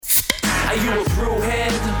Are you a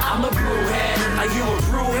brewhead? I'm a brewhead. Are you a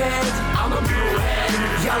brewhead? I'm a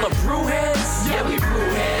brewhead. Y'all are brewheads? Yeah, we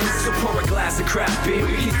brewheads. So pour a glass of craft beer,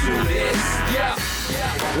 we can do this. Yeah.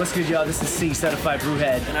 What's good, y'all? This is C, Certified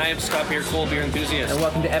Brewhead. And I am Scott Beer, cold beer enthusiast. And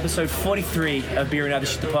welcome to episode 43 of Beer and Other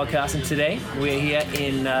Shit, the podcast. And today, we're here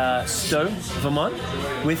in Stowe, Vermont,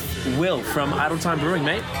 with Will from Idle Time Brewing,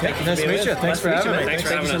 mate. Yeah, nice to meet you. Thanks for having me. Thanks for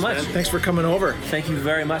Thank you so having much. us, man. Thanks for coming over. Thank you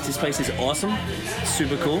very much. This place is awesome.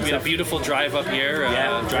 Super cool. We had a beautiful drive up here.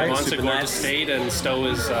 Yeah, drive right, on to super gorgeous nice. state, and Stowe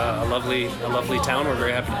is a lovely town. We're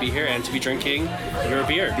very happy to be here and to be drinking your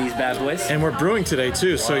beer. These bad boys. And we're brewing today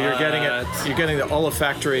too, so you're getting it. What? You're getting the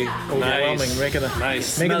overwhelming, Nice. making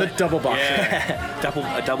Smell the it. double box.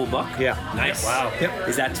 Yeah. a double buck. Yeah. Nice. Wow. Yep.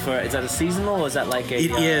 Is that a seasonal or is that like a?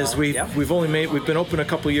 It is. We've yeah? we've been open a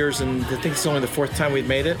couple years, and I think it's only the fourth time we've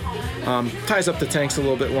made it. Ties up the tanks a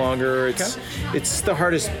little bit longer. It's the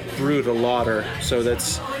hardest brew to lauter, so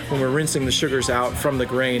that's when we're rinsing the sugars out from the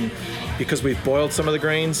grain. Because we've boiled some of the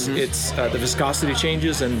grains, it's the viscosity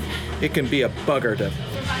changes, and it can be a bugger to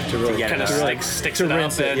really get it Kind of out. sticks to it up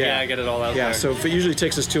rinse it, and yeah. get it all out Yeah, there. so if it usually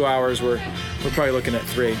takes us 2 hours, we're probably looking at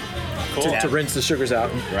 3 Cool. to rinse the sugars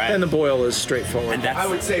out. Right. And the boil is straightforward. And that's, I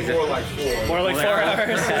would say more like 4. More like 4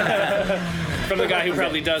 hours. From the guy who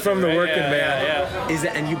probably does From it, the right? working Yeah, man. Yeah. is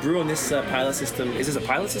that, and you brew on this pilot system. Is this a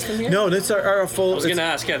pilot system here? No, that's our full. I was going to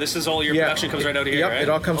ask, this is all your production comes right out of here, Yep, right? it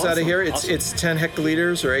all comes out of Awesome. here. Awesome. It's 10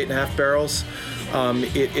 hectoliters or 8.5 barrels.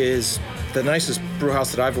 It is the nicest brew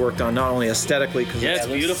house that I've worked on, not only aesthetically, Yeah, it's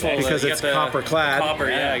beautiful. because You it's got the copper clad. Copper,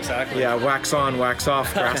 yeah, exactly. Yeah, wax on, wax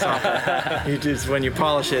off, grasshopper. When you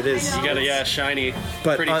polish it, is You got shiny,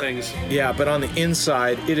 pretty things. Yeah, but on the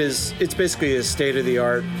inside, it's basically a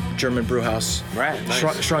state-of-the-art German brew house. Right.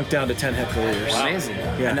 Nice. Shrunk down to 10 hectoliters. Amazing.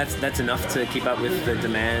 Yeah. And that's enough to keep up with the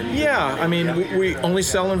demand. Yeah, I mean, we only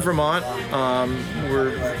sell in Vermont.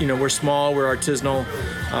 We're small, we're artisanal.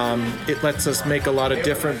 It lets us make a lot of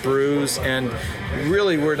different brews, and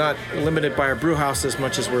really we're not limited by our brew house as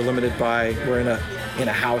much as we're in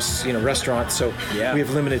a house, restaurant. So Yeah. we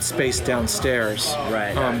have limited space downstairs.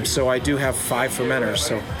 Right. So I do have 5 fermenters.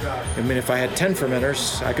 So I mean, if I had 10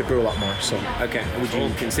 fermenters, I could brew a lot more. So. Okay. Would you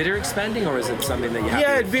consider expanding, or is it something that you have?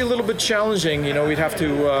 Yeah, it'd be a little bit challenging. We'd have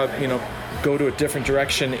to, go to a different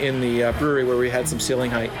direction in the brewery where we had some ceiling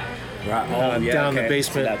height Right. down the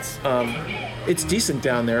basement. So that's It's decent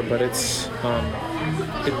down there, but it's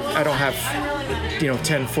I don't have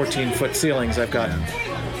 10, 14 foot ceilings. I've got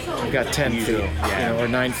 10 feet, or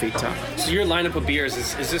 9 feet top. So your lineup of beers,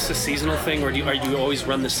 is this a seasonal thing, or do you always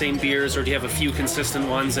run the same beers, or do you have a few consistent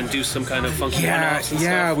ones and do some kind of funky one-offs and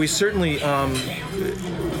stuff? We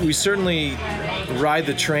certainly ride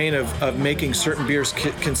the train of making certain beers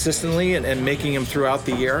consistently and making them throughout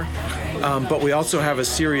the year. But we also have a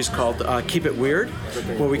series called Keep It Weird,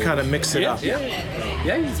 where we kind of mix it up. Yeah,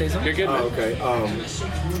 you can say something. You're good, man. Okay.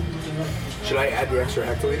 Should I add the extra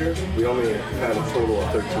hectoliter? We only had a total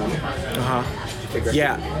of 13.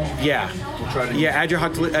 Yeah. Try to Add your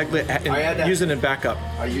that. use it and back up.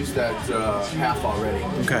 I used that half already,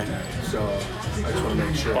 Okay. so I just want to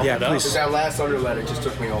make sure. Yeah, it up. please. Because that last underlet, it just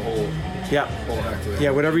took me a whole Yeah. hectoliter. Yeah,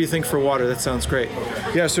 whatever you think for water, that sounds great.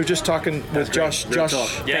 Yeah, so just talking with Josh.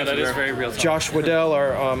 Yeah, that is very real talk. Josh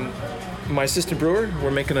Waddell, my assistant brewer.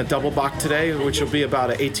 We're making a double bock today, which will be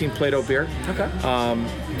about an 18 Plato beer. Okay.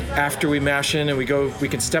 After we mash in and we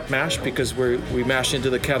can step mash because we mash into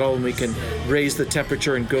the kettle and we can raise the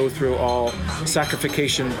temperature and go through all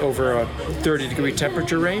saccharification over a 30-degree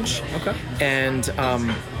temperature range. Okay. And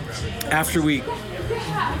after we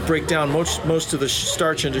break down most of the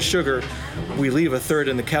starch into sugar, we leave a third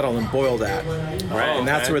in the kettle and boil that. Right. And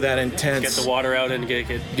that's okay. where that intense. Get the water out and get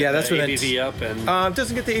that's the where that ABV up and. It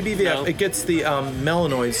doesn't get the ABV No? up. It gets the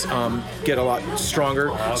melanoids get a lot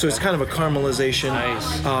stronger. So it's kind of a caramelization.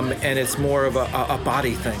 Nice. And it's more of a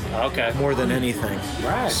body thing. Okay. More than anything.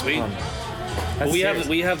 Right. Sweet. That's we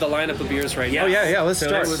serious. have the lineup of beers right now. Oh yeah. Let's So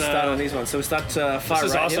start. let's start on these ones. So we start far This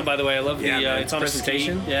is right awesome, here. by the way. I love the. Yeah, It's on a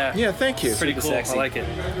presentation. ski. Yeah. Yeah, thank you. Pretty Super cool. sexy. I like it.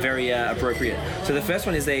 Very appropriate. So the first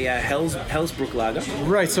one is a Hellsbrook Lager.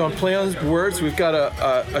 Right, so on play on words, we've got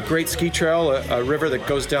a great ski trail, a river that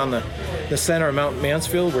goes down the center of Mount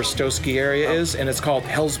Mansfield, where Stowe ski area is, and it's called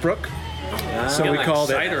Hellsbrook. So Get we like called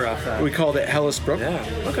cider off that. it Hellisbrook.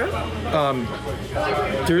 Yeah. Okay.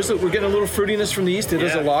 We're getting a little fruitiness from the yeast. It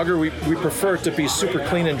is Yeah. a lager. We prefer it to be super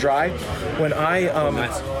clean and dry.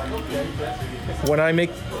 When I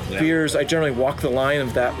make beers, I generally walk the line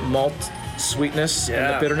of that malt sweetness and the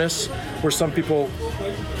Yeah. bitterness, where some people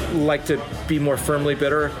like to be more firmly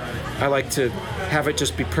bitter. I like to have it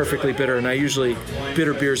just be perfectly bitter, and I usually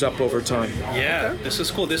bitter beers up over time. Yeah, this is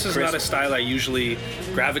cool. This is not a style I usually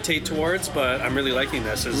gravitate towards, but I'm really liking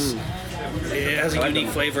this. It has a unique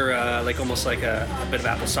flavor, like almost like a bit of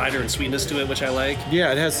apple cider and sweetness to it, which I like.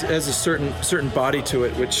 Yeah, it has a certain body to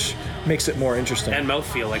it, which makes it more interesting. And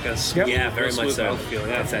mouthfeel, like a Yep. Yeah, very much smooth so. mouthfeel,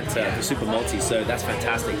 yeah. That's the super malty, so that's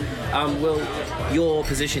fantastic. Well, your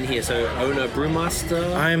position here, so owner,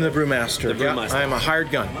 brewmaster. I am the brewmaster. The brewmaster. I am a hired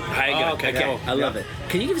gun. Hired gun. okay, cool. I love it.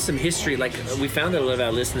 Can you give us some history? Like, we found that a lot of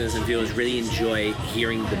our listeners and viewers really enjoy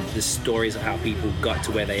hearing the stories of how people got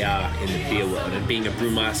to where they are in the beer world. And being a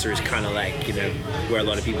brewmaster is kind of like, where a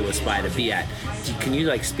lot of people aspire to be at. Can you,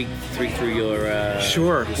 like, speak through your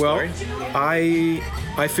Sure. your Well, story?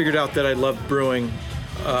 I figured out that I loved brewing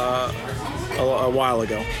a while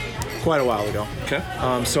ago, quite a while ago. Okay.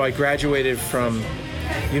 So I graduated from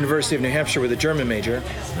University of New Hampshire with a German major.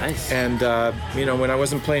 Nice. And, when I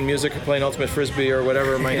wasn't playing music or playing Ultimate Frisbee or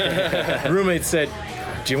whatever, my roommate said,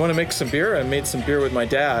 do you want to make some beer? I made some beer with my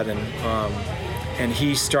dad, and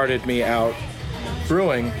he started me out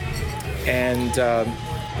brewing. And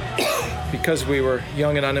because we were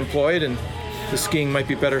young and unemployed and the skiing might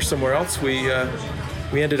be better somewhere else, we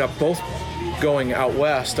ended up both going out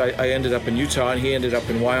west. I ended up in Utah, and he ended up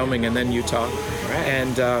in Wyoming and then Utah. Right.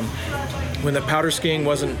 And when the powder skiing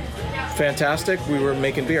wasn't fantastic, we were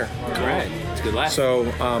making beer. Right. It's a good life. So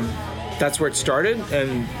that's where it started,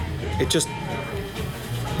 and it just,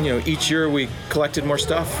 each year we collected more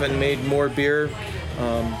stuff and made more beer,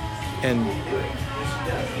 and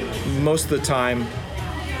most of the time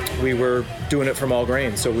we were doing it from all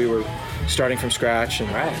grain. So we were starting from scratch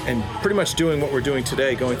and pretty much doing what we're doing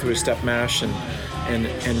today, going through a step mash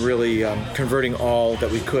and really converting all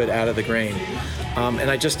that we could out of the grain. And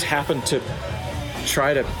I just happened to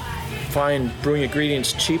try to find brewing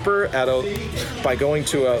ingredients cheaper by going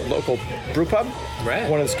to a local brew pub. Right.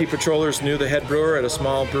 One of the ski patrollers knew the head brewer at a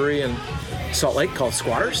small brewery in Salt Lake called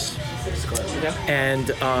Squatters.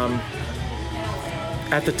 And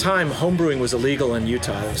at the time, homebrewing was illegal in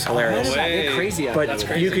Utah. It was hilarious. They're crazy out But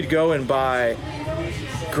there. you could go and buy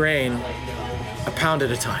grain a pound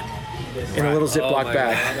at a time in a little Ziploc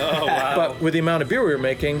bag. Oh, wow. But with the amount of beer we were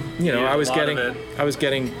making, I was a lot of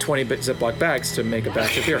getting 20 Ziploc bags to make a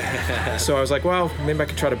batch of beer. So I was like, well, maybe I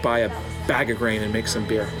could try to buy a bag of grain and make some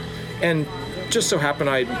beer. And just so happened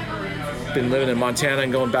I'd been living in Montana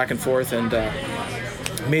and going back and forth, and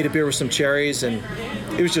made a beer with some cherries, and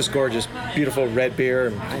it was just gorgeous, beautiful red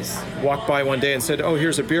beer. Nice. Walked by one day and said, oh,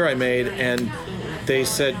 here's a beer I made. And they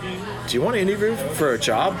said, do you want to interview for a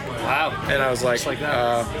job? Wow. And I was like, Just like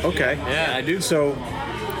that. okay. Yeah, I do. So,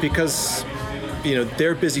 because,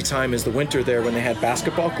 their busy time is the winter there when they had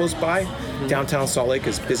basketball close by. Downtown Salt Lake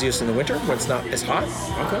is busiest in the winter when it's not as hot.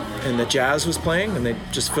 Okay. And the Jazz was playing, and they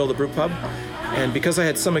just filled the brew pub. And because I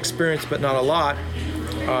had some experience but not a lot,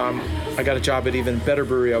 I got a job at even better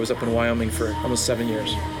brewery. I was up in Wyoming for almost 7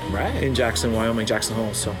 years. Right. In Jackson, Wyoming, Jackson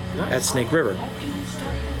Hole, so at Snake River.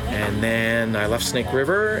 And then I left Snake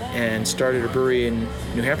River and started a brewery in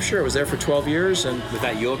New Hampshire. I was there for 12 years. And Was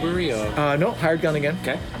that your brewery or? no, hired gun again.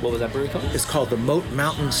 Okay. What was that brewery called? It's called the Moat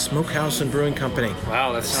Mountain Smokehouse and Brewing Company.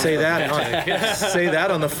 Wow, that's Say that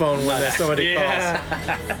on the phone when somebody calls.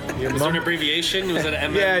 Your Is there mom- an abbreviation? Was it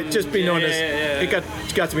MM? Yeah, just be known as. Yeah.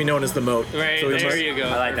 It got to be known as the Moat. Right, So we there must- you go.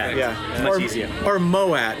 I like that. Yeah, Much easier. Or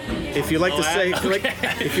Moat. If you like to say, Moat?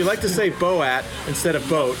 if you like to say Boat instead of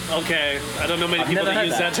boat. Okay, I don't know many people never that heard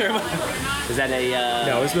use that. that term. Is that a?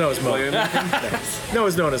 No, it's known as Moat. No,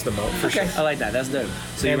 it's known as the Moat for Okay, sure. I like that. That's dope.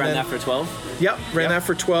 So you And ran then- that for 12? Yep, ran that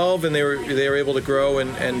for 12, and they were able to grow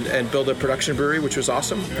and build a production brewery, which was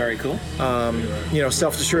awesome. Very cool.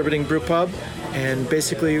 Self-distributing brew pub, and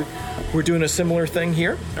basically we're doing a similar thing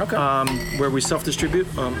here. Okay. Where we self-distribute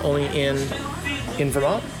only in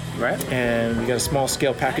Vermont. Right. And we got a small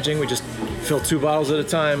scale packaging. We just fill 2 bottles at a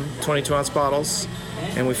time, 22-ounce bottles,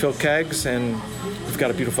 and we fill kegs, and we've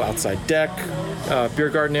got a beautiful outside deck, beer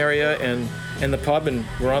garden area, and the pub, and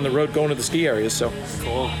we're on the road going to the ski areas, so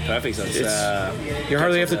Cool. Perfect. So it's, you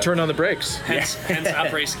hardly have to turn on the brakes. Hence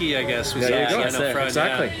après ski, I guess. We There see you it go. up front, yeah.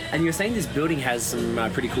 Exactly. and you were saying this building has some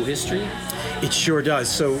pretty cool history. It sure does.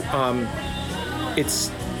 So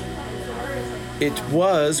it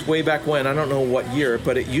was way back when, I don't know what year,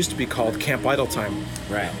 but it used to be called Camp Idle Time.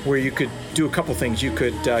 Right. Where you could do a couple things. You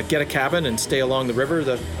could get a cabin and stay along the river.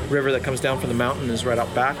 The river that comes down from the mountain is right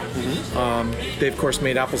out back. They, of course,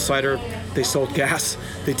 made apple cider. They sold gas.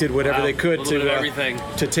 They did whatever Wow, they could a little bit of everything.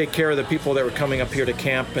 to take care of the people that were coming up here to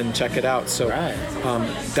camp and check it out. So Right.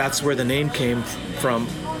 that's where the name came from.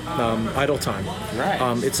 Idle Time. Right.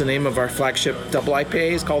 It's the name of our flagship double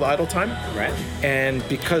IPA. It's called Idle Time. Right. And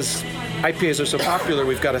because IPAs are so popular,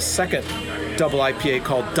 we've got a second double IPA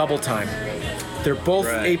called Double Time. They're both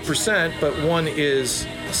 8%, but one is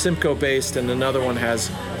Simcoe based and another one has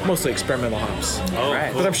mostly experimental hops. Oh,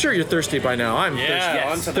 Right. But I'm sure you're thirsty by now. I'm Yeah,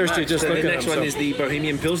 on thirsty, to the thirsty next. just So the looking at next them. one So- is the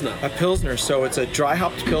Bohemian Pilsner. a Pilsner. So it's a dry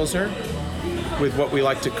hopped Pilsner with what we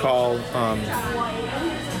like to call,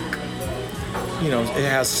 it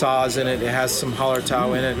has Saaz in it. It has some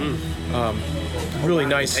Hallertau in it. Really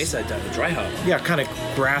nice. Tastes like that dry hop. Yeah, kind of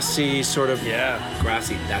grassy, sort of. Yeah.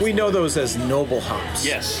 Grassy. That's We the know word. those as noble hops.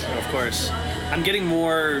 Yes, of course. I'm getting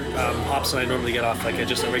more hops than I normally get off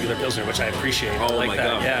just a regular Pilsner, which I appreciate. I Oh like my that.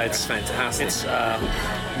 god. Yeah, That's it's fantastic. It's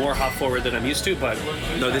more hop forward than I'm used to, but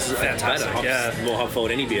no, this is fantastic. better. Hops, Yeah. more hop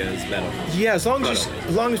forward. Any beer is better. Yeah, as long as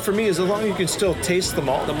for me, as long as you can still taste the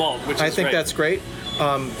malt. The malt, which I is think right. that's great.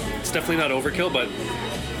 It's definitely not overkill, but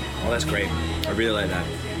Oh, that's great. I really like that.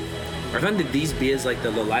 I find that these beers, like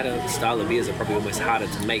the lighter style of beers, are probably almost harder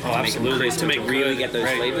to make. To make them absolutely. crisp, To and make really good, get those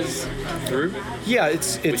right. flavors through. Yeah,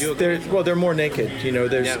 it's you agree? they're more naked.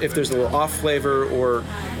 There's Yeah. if there's a little off flavor or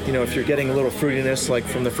if you're getting a little fruitiness like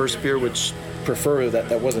from the first beer, which prefer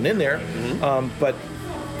that wasn't in there, but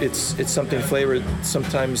it's something flavored.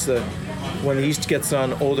 Sometimes when the yeast gets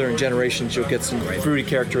on older in generations, you'll get some fruity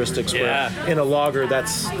characteristics. Yeah. Where in a lager,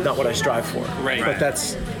 that's not what I strive for. Right. But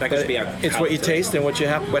That could be our it's what you culture. taste and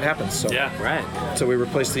what happens. So yeah. Right. So we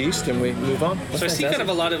replace the yeast and we move on. So I see kind of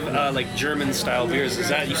a lot of German style beers. Is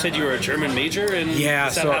that you said you were a German major, and Yeah,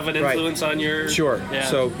 does that so- have an right. influence on your? Sure. Yeah.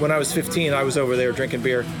 So when I was 15, I was over there drinking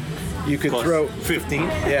beer. You could throw 15.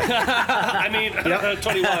 yeah. I mean, Yeah.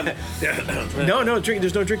 21. No,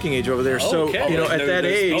 there's no drinking age over there. So Okay. at that there's-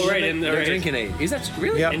 age, Oh, right, in No right. drinking age. Is that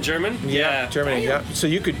really? Yeah. In German? yeah, Germany, yeah. So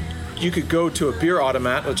you could go to a beer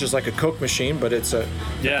automat, which is like a Coke machine, but it's a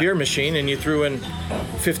Yeah. beer machine, and you threw in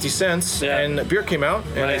 50 cents, Yeah. and a beer came out,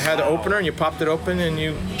 and it Nice. had an Wow. opener, and you popped it open, and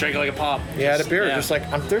you Drink it like a pop. had a beer, Yeah. just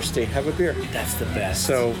like I'm thirsty, have a beer. That's the best.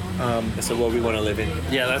 So that's the world we want to live in.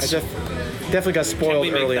 Yeah, I that's. definitely got Can spoiled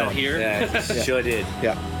we make early that on. here? Yeah, sure did.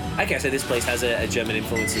 Yeah. Okay, so this place has a German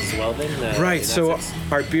influence as well then? Right. in that So sense?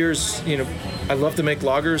 our beers, I love to make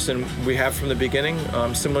lagers, and we have from the beginning,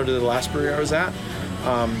 similar to the last brewery I was at.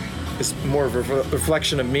 It's more of a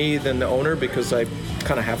reflection of me than the owner because I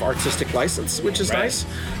kind of have artistic license, which is Right. nice.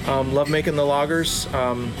 Love making the lagers.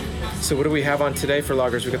 So what do we have on today for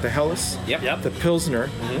lagers? We got the Helles, Yep. the Pilsner,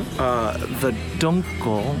 the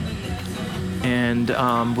Dunkel, and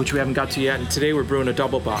which we haven't got to yet. And today we're brewing a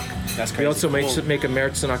double bock. That's We crazy. also make Cool. a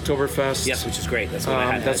Märzen Oktoberfest. Yes, which is great. That's what I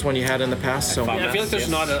had. That's one you had in the past. So Farm Yeah, I feel like there's Yes.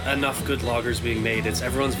 not enough good lagers being made.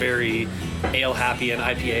 Everyone's very ale happy and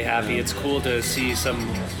IPA happy. It's cool to see some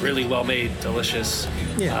really well made, delicious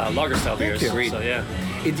Yeah. lager style beers. you. So yeah,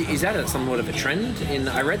 Is that somewhat of a trend?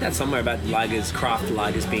 I read that somewhere about lagers, craft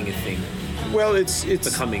lagers being a thing. well, it's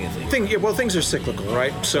Becoming a thing. Things are cyclical,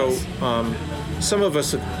 right? So some of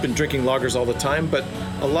us have been drinking lagers all the time, but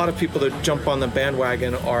a lot of people that jump on the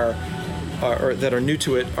bandwagon or that are new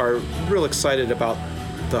to it are real excited about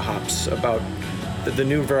the hops, about the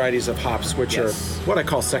new varieties of hops, which Yes. are what I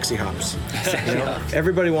call sexy hops.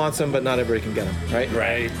 Everybody wants them, but not everybody can get them, right?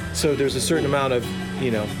 right. So there's a certain amount of,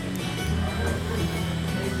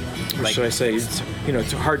 what Like- should I say?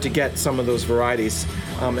 It's hard to get some of those varieties,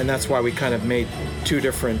 and that's why we kind of made two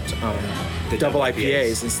different The double double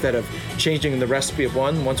IPAs IPAs. instead of changing the recipe of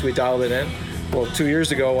one. Once we dialed it in, well, 2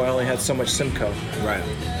 years ago I only had so much Simcoe, Right.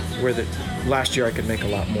 where last year I could make a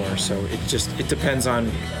lot more. So it depends on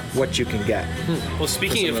what you can get. Well,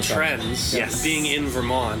 speaking some of of that. trends, Yes. being in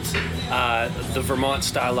Vermont, the Vermont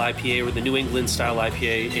style IPA or the New England style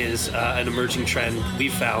IPA is an emerging trend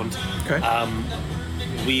we've found. Okay.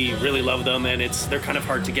 We really love them, and they're kind of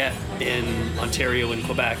hard to get in Ontario and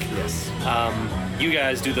Quebec. Yes. You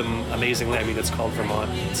guys do them amazingly. I mean, it's called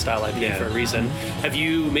Vermont style IPA Yeah. for a reason. Have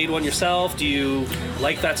you made one yourself? Do you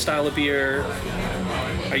like that style of beer?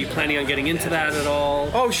 Are you planning on getting into that at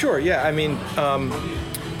all? Oh, sure. Yeah. I mean,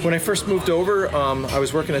 when I first moved over, I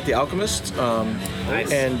was working at the Alchemist,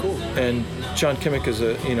 Nice. and Cool. and John Kimmick is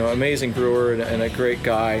a amazing brewer and a great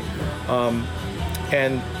guy,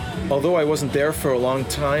 and although I wasn't there for a long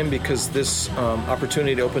time because this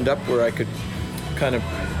opportunity opened up where I could kind of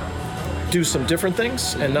do some different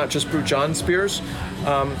things and not just brew John's beers,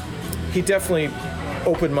 he definitely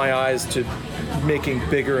opened my eyes to making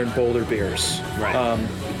bigger and bolder beers. Right.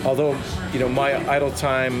 Although, my Idle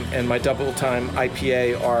Time and my Double Time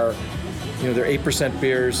IPA are, they're 8%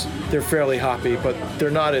 beers. They're fairly hoppy, but they're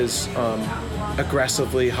not as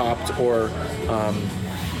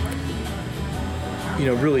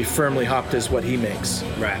really firmly hopped as what he makes.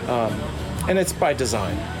 Right. And it's by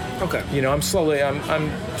design. Okay. I'm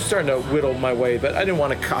starting to whittle my way, but I didn't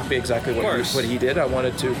want to copy exactly what he did. I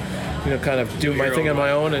wanted to, kind of do my thing on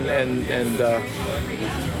my own, and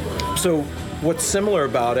so what's similar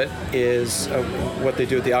about it is what they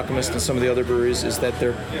do at the Alchemist and some of the other breweries is that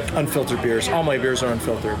they're unfiltered beers. All my beers are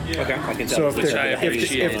unfiltered. Okay. I can So tell.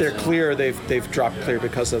 if they're clear, they've dropped clear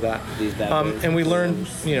because of that. And we learned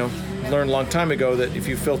a long time ago that if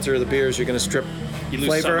you filter the beers, you're going to strip You lose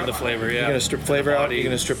flavor some of the flavor, yeah. You're going to strip flavor out. You're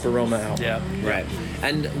going to strip aroma out. Yeah. Right.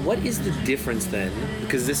 And what is the difference then?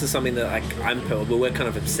 Because this is something that we're kind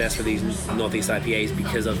of obsessed with these Northeast IPAs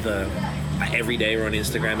because of the every day we're on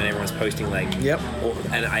Instagram and everyone's posting we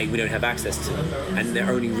don't have access to them, and they're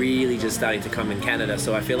only really just starting to come in Canada.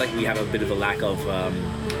 So I feel like we have a bit of a lack of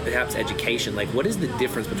perhaps education. Like, what is the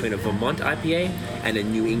difference between a Vermont IPA and a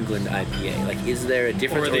New England IPA? Like, is there a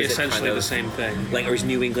difference, Or are they is it essentially kind of the same thing? Like, or is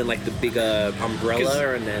New England like the bigger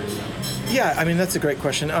umbrella, and then? Yeah, I mean that's a great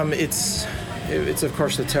question. It's of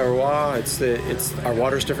course the terroir. It's our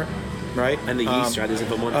water's different. Right, And the yeast, right? There's a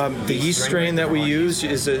Vermont the yeast strain that we use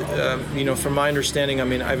is from my understanding. I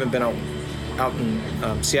mean, I haven't been out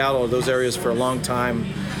in Seattle or those areas for a long time.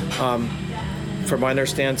 From my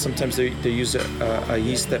understanding, sometimes they use a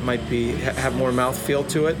yeast that might have more mouthfeel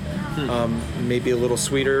to it, maybe a little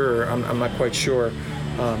sweeter, or I'm not quite sure.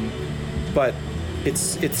 But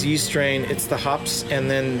it's yeast strain, it's the hops,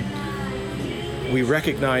 and then we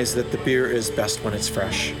recognize that the beer is best when it's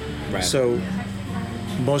fresh. Right. So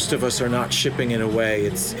most of us are not shipping it away.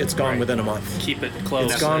 It's gone within a month. Keep it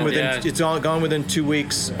close. It's gone within 2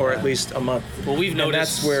 weeks or at least a month. Well, we've noticed. And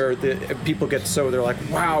that's where the people get they're like,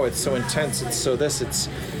 wow, it's so intense. It's so this.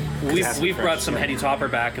 We've brought some Heady Topper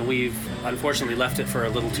back, and we've unfortunately left it for a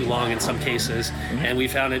little too long in some cases, and we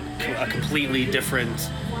found it a completely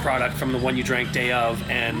different product from the one you drank day of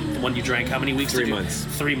and the one you drank how many weeks? 3 months.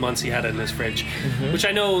 3 months he had it in his fridge, which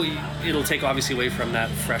I know it'll take obviously away from that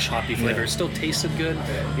fresh hoppy flavor. It still tasted good.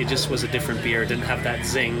 It just was a different beer. It didn't have that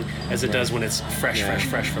zing as it does when it's fresh from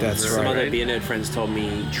That's the brewery. Some right. other beer nerd friends told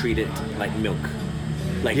me treat it like milk.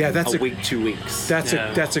 Like that's a week, 2 weeks. That's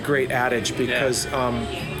a great adage because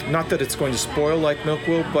not that it's going to spoil like milk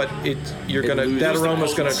will, but that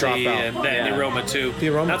aroma's going to drop out. And the aroma too. The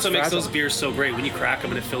aroma That's what is makes fragile. those beers so great. When you crack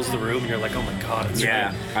them and it fills the room, and you're like, oh my god, it's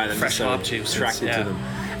really fresh hop juice. Attracted to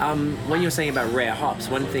them. When you're saying about rare hops,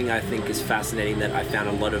 one thing I think is fascinating that I found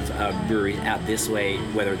a lot of breweries out this way,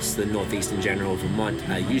 whether it's the Northeast in general or Vermont,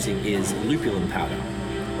 using is lupulin powder.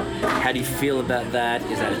 How do you feel about that?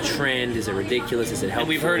 Is that a trend? Is it ridiculous? Is it helpful? And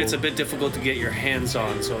we've heard it's a bit difficult to get your hands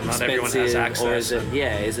on, so not everyone has Expensive, access. or is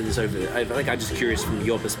it sort of? I'm just curious from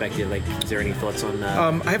your perspective. Like, is there any thoughts on that?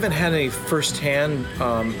 I haven't had any first-hand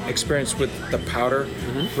experience with the powder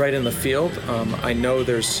right in the field. I know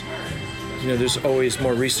there's always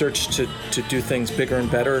more research to do things bigger and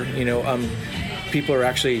better. People are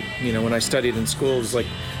actually, when I studied in school, it was like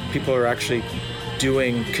people are actually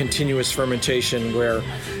doing continuous fermentation where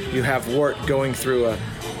you have wort going through a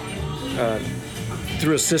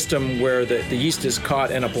system where the yeast is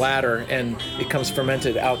caught in a bladder and it comes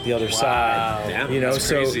fermented out the other side. Damn, that's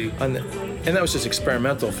crazy. And that was just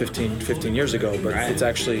experimental 15 years ago, but it's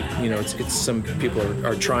actually, it's some people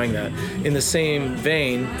are trying that. In the same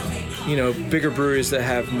vein, bigger breweries that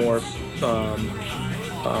have more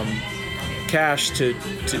cash to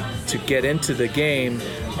get into the game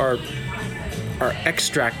are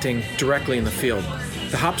extracting directly in the field.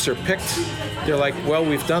 The hops are picked. They're like, well,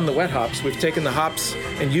 we've done the wet hops. We've taken the hops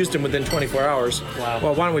and used them within 24 hours. Wow.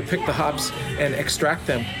 Well, why don't we pick the hops and extract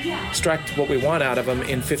what we want out of them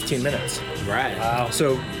in 15 minutes? Right. Wow.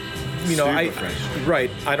 So, Super fresh.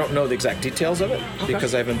 I don't know the exact details of it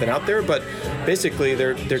because I haven't been out there, but basically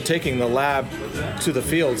they're taking the lab to the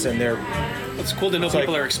fields and they're. It's cool to know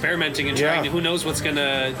people are experimenting and trying. Who knows what's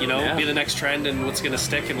gonna, be the next trend and what's gonna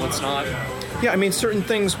stick and what's not. Yeah, I mean, certain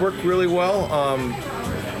things work really well.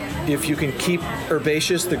 If you can keep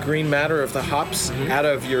herbaceous, the green matter of the hops, out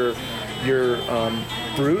of your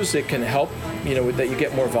brews, it can help. That you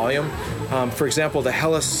get more volume. For example, the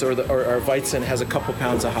Helles or Weizen has a couple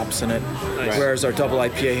pounds of hops in it, whereas our double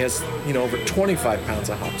IPA has over 25 pounds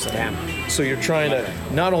of hops in it. So you're trying to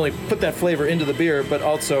not only put that flavor into the beer, but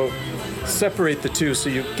also separate the two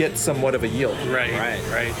so you get somewhat of a yield. Right.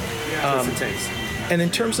 That's intense. And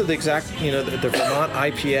in terms of the exact, the Vermont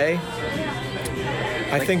IPA,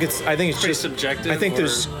 I think it's pretty just subjective. I think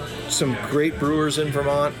there's some great brewers in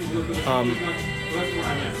Vermont.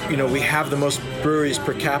 We have the most breweries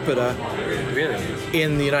per capita Really?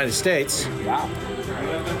 in the United States. Wow.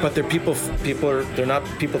 but they're they're not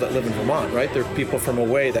people that live in Vermont, right? They're people from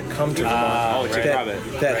away that come to Vermont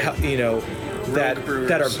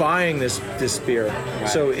that are buying this beer. Right.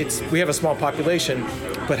 So we have a small population,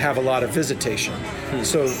 but have a lot of visitation.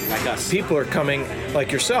 So like us. People are coming,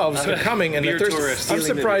 like yourselves, are coming and they're thirsty. I'm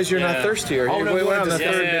surprised you're not thirstier. Oh, no, we're on the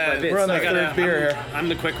third beer here. I'm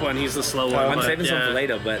the quick one. He's the slow one. I'm saving some for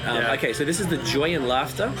later. But okay, so this is the Joy and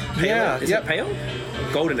Laughter. Pale. Yeah. Is it pale?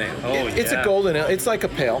 Golden ale. Oh, it's a golden ale. It's like a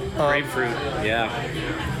pale. Grapefruit. Yeah.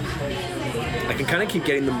 I can kind of keep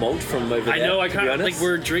getting the malt from over there. I know, I kind of like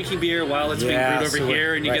we're drinking beer while it's being brewed over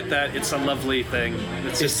here, and you get that. It's a lovely thing.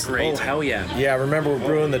 It's just great. Oh, hell yeah. Yeah, remember we're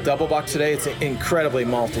brewing the double bock today. It's incredibly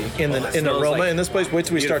malty in the aroma like in this place. Wait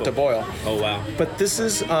till we start to boil. Oh, wow. But this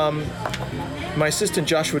is, my assistant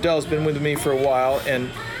Josh Waddell has been with me for a while, and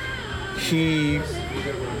he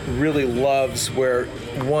really loves where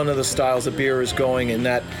one of the styles of beer is going, in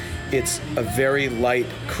that it's a very light,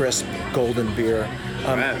 crisp, golden beer.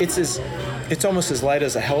 It's almost as light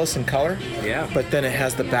as a Helles in color. Yeah. But then it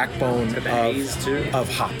has the backbone of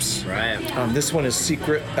hops. Right. This one is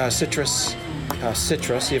citrus.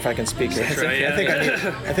 Citra. See if I can speak it.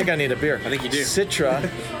 I think I need a beer. I think you do. Citra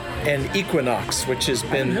and Equinox, which has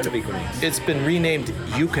been heard of Equinox. It's been renamed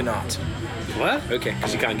Eucannot. What? Okay,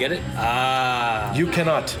 because you can't get it? You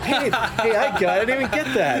cannot. Hey, I didn't even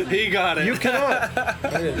get that. He got it. You cannot.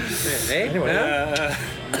 Hey? Anyway.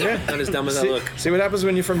 Not as dumb as I look. See what happens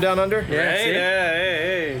when you're from down under? Yeah,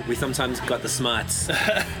 Hey. We sometimes got the smarts.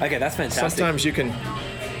 Okay, that's fantastic. Sometimes you can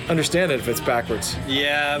understand it if it's backwards.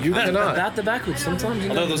 Yeah. You cannot. About the backwards sometimes.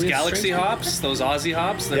 Although those Galaxy hops, those Aussie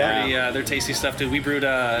hops, they're tasty stuff too. We brewed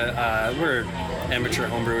we're amateur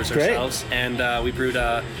homebrewers ourselves, and we brewed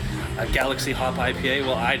a Galaxy hop IPA.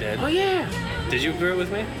 Well, I did. Oh yeah. Did you brew it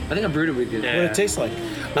with me? I think I brewed it with you. Yeah. What did it taste like?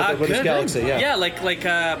 What is Galaxy? Yeah, like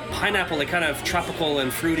pineapple, like kind of tropical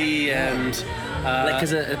and fruity and.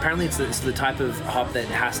 Because apparently it's the type of hop that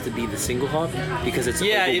has to be the single hop because it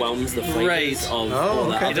overwhelms the flavors of all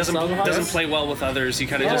the other It doesn't play well with others. You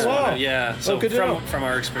kind of want to, So from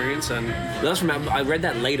our experience and that's I read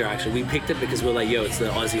that later actually. We picked it because we're like, yo, it's the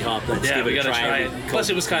Aussie hop. Let's give it a try. It. Plus,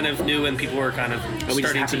 it was kind of new and people were kind of and we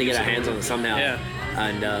just happened to get our hands on it somehow. Yeah.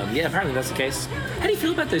 And apparently that's the case. How do you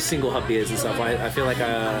feel about those single hop beers and stuff? I feel like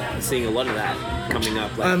seeing a lot of that coming up.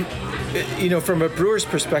 From a brewer's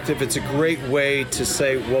perspective, it's a great way to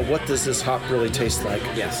say, well, what does this hop really taste like?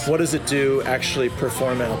 Yes. What does it do actually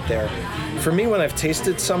perform out there? For me, when I've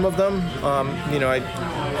tasted some of them,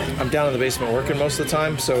 I'm down in the basement working most of the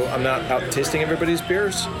time, so I'm not out tasting everybody's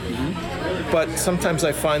beers. Mm-hmm. But sometimes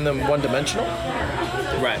I find them one-dimensional.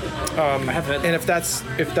 Right. I have heard. And if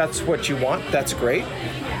that's what you want, that's great.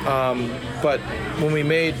 But when we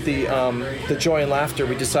made the Joy and Laughter,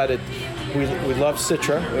 we decided we love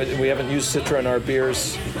Citra. We haven't used Citra in our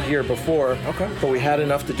beers here before. Okay. But we had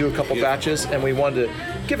enough to do a couple batches, and we wanted to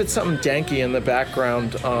give it something danky in the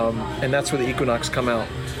background, and that's where the Equinox come out.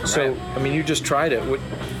 So, I mean, you just tried it.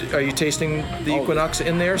 Are you tasting the Equinox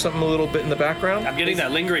in there? Something a little bit in the background? I'm getting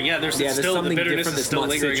that lingering. Yeah, there's still the bitterness is still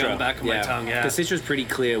lingering Citra. on the back of my tongue. Yeah, the Citra's pretty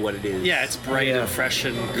clear what it is. Yeah, it's bright and fresh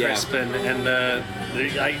and crisp, and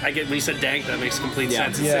I get when you said dank, that makes complete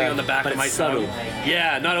sense. It's sitting on the back of my tongue.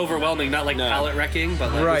 Yeah, not overwhelming, not like palate wrecking,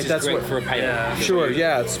 but like, right. That's what for a pale. Yeah. Sure.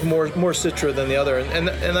 Yeah, it's more Citra than the other, and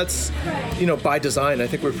that's by design. I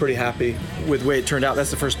think we're pretty happy with the way it turned out.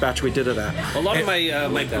 That's the first batch we did of that. A lot of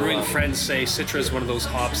my brewing friends say Citra is one of those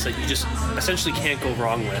hops that you just essentially can't go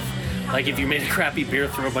wrong with. Like if you made a crappy beer,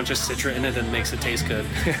 throw a bunch of Citra in it and it makes it taste good.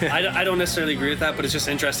 I don't necessarily agree with that, but it's just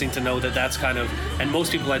interesting to know that that's kind of, and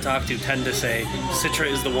most people I talk to tend to say Citra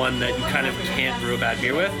is the one that you kind of can't brew a bad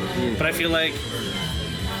beer with. But I feel like,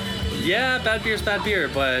 bad beer's bad beer,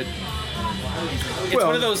 but it's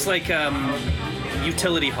one of those like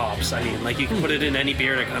utility hops. I mean, like you can put it in any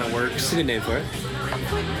beer and it kind of works. It's a good name for it.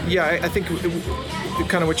 Yeah, I think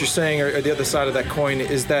kind of what you're saying, or the other side of that coin,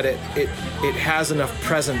 is that it has enough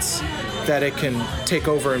presence that it can take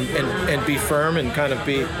over and be firm and kind of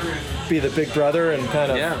be the big brother and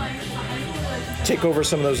kind of take over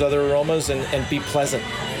some of those other aromas and be pleasant.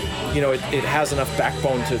 It has enough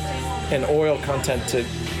backbone and oil content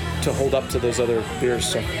to hold up to those other beers.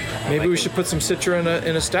 So maybe we should put some Citra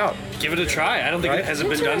in a stout. Give it a try. I don't think it hasn't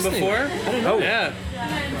been done before. I don't know. Yeah.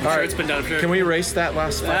 I'm sure it's been done. Can we erase that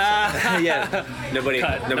last 5 seconds? Yeah. Nobody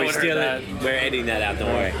steal it. We're editing that out. Don't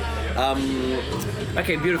worry.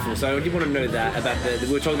 Okay, beautiful. So I do want to know that about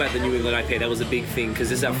we were talking about the New England IPA. That was a big thing because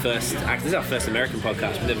this is our first American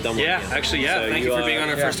podcast. We've never done one. Yeah, actually, yeah. So Thank you for being on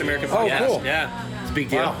our first American podcast. Oh, cool. Yeah. a big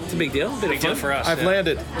deal. Wow. It's a big deal. Bit Big of deal fun. for us. I've yeah.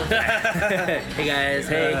 landed. Hey guys.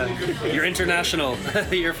 Hey. You're international.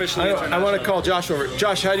 You're officially international. I want to call Josh over.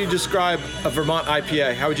 Josh, how do you describe a Vermont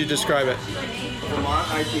IPA? How would you describe it? Vermont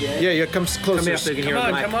IPA. Yeah, come closer. Come here so you can hear Come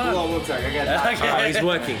the on, mic. come on. Hold on one second. I got Okay. He's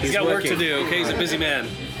working. He's got work to do. Okay, he's a busy man.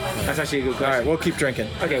 That's actually a good All question. right, we'll keep drinking.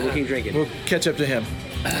 Okay, we'll keep drinking. We'll catch up to him.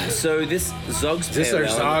 So this Zog's This is Pale our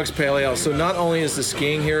Ale- Zog's Pale Ale. So not only is the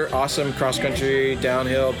skiing here awesome, cross country,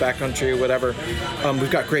 downhill, backcountry, whatever,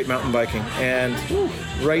 we've got great mountain biking. And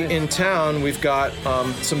right in town, we've got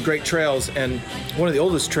some great trails. And one of the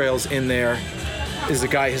oldest trails in there is a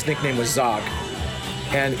guy, his nickname was Zog.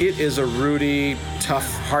 And it is a rooty, tough,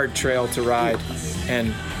 hard trail to ride.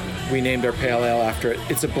 And we named our Pale Ale after it.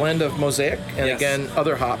 It's a blend of Mosaic and, Yes. again,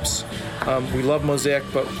 other hops. We love Mosaic,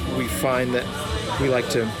 but we find that we like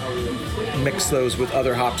to mix those with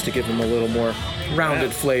other hops to give them a little more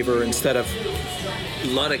rounded flavor instead of. A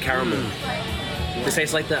lot of caramel. This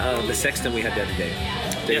tastes like the Sexton we had the other day.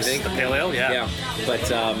 Do you Yes, think? the pale ale. Yeah,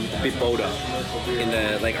 but a bit bolder. In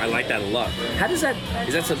the I like that a lot. How does that?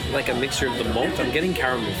 Is that like a mixture of the malt? I'm getting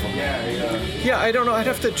caramel from that. Yeah, I don't know. I'd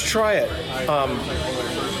have to try it.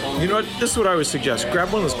 You know what? This is what I would suggest. Grab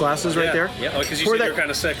one of those glasses right there. Yeah, because you Pour said that- you're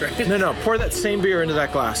kind of sick, right? No. Pour that same beer into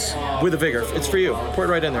that glass with a vigor. It's for you. Pour it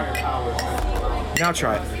right in there. Now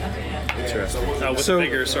try it. Interesting. Oh, with So, the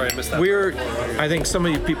bigger. Sorry, I missed that. I think some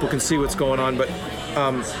of you people can see what's going on, but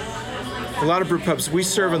a lot of brew pubs, we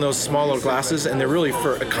serve in those smaller glasses, and they're really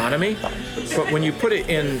for economy. But when you put it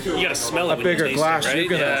in, You gotta smell it. a when you bigger taste glass, it, right? you're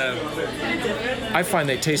gonna- I find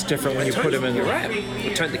they taste different when you put them in. You're right.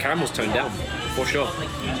 The caramel's toned down for sure.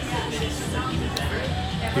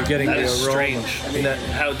 You're getting That the is aroma. strange. And that-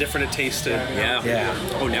 How different it tasted. Yeah. Yeah.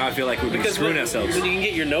 Oh, now I feel like we've been Because screwing when, ourselves. when you can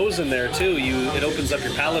get your nose in there too, it opens up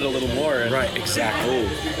your palate a little more. And Right, exactly.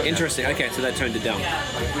 Oh, interesting. Okay, so that toned it down.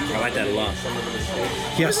 I like that a lot.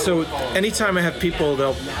 Yeah, so anytime I have people,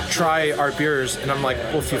 they'll try our beers, and I'm like,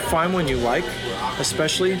 well, if you find one you like,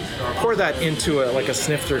 especially, pour that into a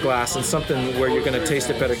snifter glass and something where you're going to taste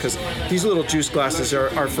it better, because these little juice glasses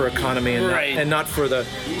are for economy and, Right. not for the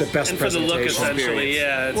best and for the presentation. look, essentially,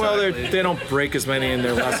 yeah. Exactly. Well, they don't break as many and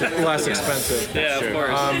they're less expensive. yeah, of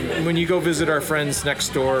course. When you go visit our friends next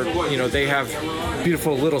door, they have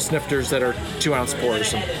beautiful little snifters that are 2-ounce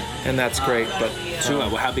pours, and that's great. But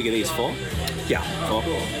Well, how big are these? 4? yeah, 4?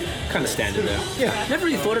 Kind of standard though. Yeah. Never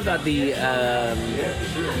really thought about the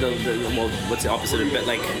well, what's the opposite of it?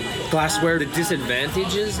 Like glassware. the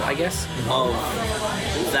disadvantages, I guess, of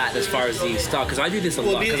that as far as the stock. Because I do this a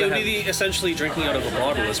lot. 'cause I It'll have- be essentially drinking out of a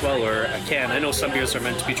bottle as well, or a can. I know some beers are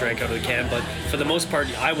meant to be drank out of a can, but for the most part,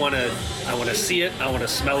 I want to see it, I want to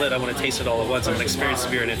smell it, I want to taste it all at once. I want to experience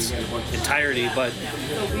the beer in its entirety. But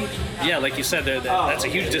yeah, like you said, that's a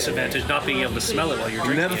huge disadvantage not being able to smell it while you're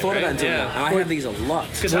drinking. Never thought it, about right? it until now. And I have these a lot.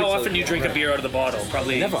 Because how often do you drink a beer out of the bottle?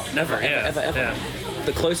 Probably Never. Yeah. Ever. Yeah.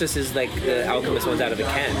 The closest is like the Alchemist ones out of a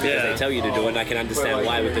can because Yeah. they tell you to do it, and I can understand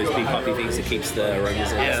why with those big poppy things it keeps the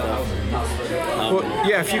aromas in and Yeah. stuff. Well,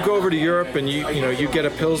 yeah, if you go over to Europe and you get a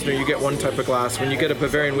Pilsner, you get one type of glass. When you get a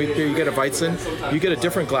Bavarian wheat beer, you get a Weizen, you get a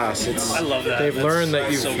different glass. I love that. They've That's learned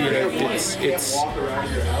that so great.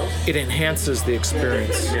 it enhances the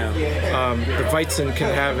experience. Yeah. The Weizen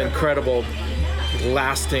can have incredible,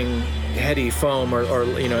 lasting, heady foam or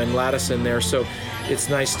and lattice in there. So it's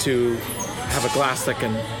nice to have a glass that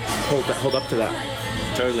can hold up to that.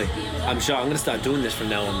 Totally. I'm sure I'm gonna start doing this from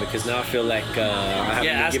now on because now I feel like I haven't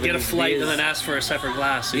Yeah, been given get a these flight beers. and then ask for a separate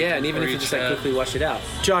glass. Yeah, and even for if you each, just quickly wash it out.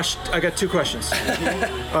 Josh, I got 2 questions.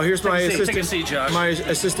 Oh, here's my a seat. assistant. Take a seat, Josh. My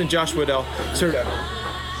assistant, Josh Waddell. Sir,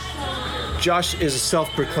 Josh is a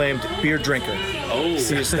self-proclaimed beer drinker. Oh,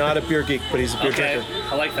 See, he's not a beer geek, but he's a beer okay. drinker.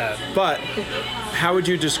 I like that. But how would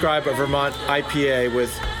you describe a Vermont IPA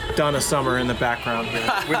with Donna Summer in the background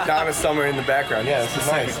here? With Donna Summer in the background. Yeah, this is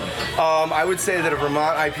nice. I would say that a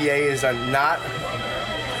Vermont IPA is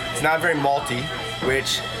it's not very malty,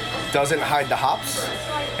 which doesn't hide the hops,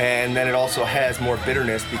 and then it also has more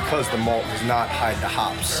bitterness because the malt does not hide the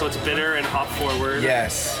hops. So it's bitter and hop forward.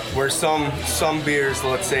 Yes, where some beers,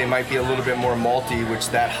 let's say, might be a little bit more malty, which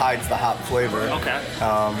that hides the hop flavor. Okay.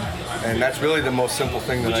 And that's really the most simple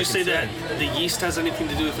thing that Would I you can say that the yeast has anything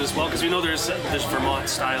to do with it as well? Because we know there's Vermont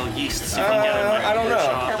style yeasts you can get at like I don't a know.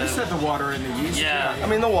 shop. We said the water and the yeast. Yeah. I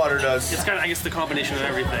mean, the water does. It's kind of, I guess, the combination of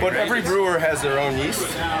everything. But right? every brewer has their own yeast.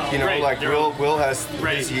 Right, Like their Will has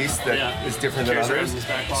Right. his yeast that is Yeah. different than Carries around others. in his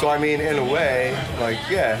back pocket. So I mean, in a way,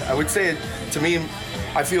 I would say to me,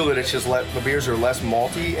 I feel that it's just the beers are less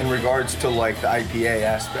malty in regards to like the IPA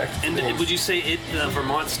aspect. And would you say the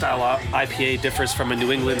Vermont style IPA differs from a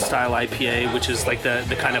New England style IPA, which is like the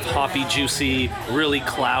kind of hoppy, juicy, really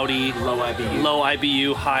cloudy, low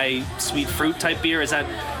IBU, high sweet fruit type beer? Is that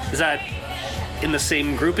in the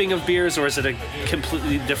same grouping of beers, or is it a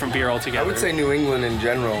completely different beer altogether? I would say New England in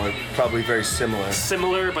general are probably very similar.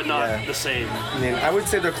 Similar, but not the same. I mean, I would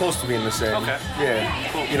say they're close to being the same. Okay. Yeah.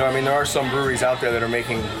 Cool. You know, I mean, there are some breweries out there that are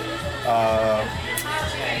making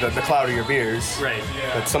the cloudier beers. Right.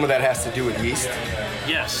 But some of that has to do with yeast.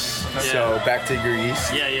 Yes. So back to your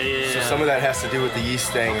yeast. Yeah. So some of that has to do with the yeast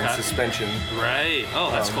staying in suspension. Right. Oh,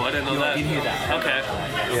 that's cool. I didn't know that. You hear that?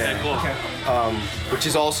 Okay. Yeah. Cool. Which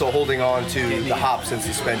is also holding on to the hops in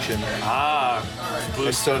suspension.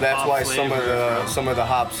 And so that's why some of the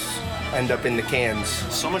hops end up in the cans.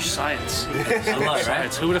 So much science. A lot,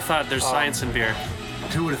 right? Who would have thought there's science in beer?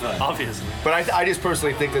 Who would have thought? Obviously. But I just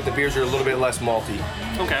personally think that the beers are a little bit less malty.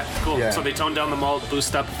 Okay, cool. Yeah. So they tone down the malt,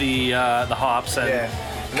 boost up the hops, and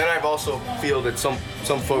And then I also feel that some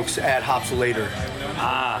folks add hops later.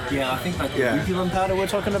 Yeah, I think like the lupulin powder we're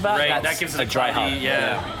talking about. right, that's that gives it a dry hop.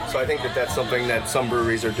 Yeah. So I think that that's something that some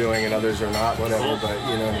breweries are doing and others are not, whatever. Cool. But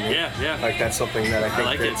you know what I mean? Yeah. Like that's something that I think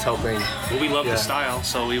like that's it. helping. Well, we love the style,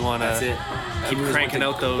 so we want That's to it. keep cranking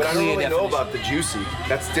out those. But I don't really know definition. about the juicy.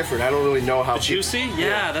 That's different. I don't really know how. Juicy?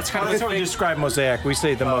 Yeah, that's kind of That's the how we thing. describe Mosaic. We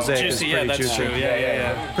say the Mosaic is Juicy, pretty yeah, that's juicy. true.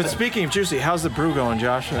 Yeah. But speaking of juicy, how's the brew going,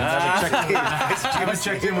 Josh? I haven't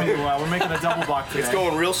checked in with you. We're making a double block today. It's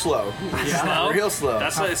going real slow. Slow? Real slow.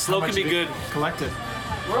 That's slow can be good. Collected.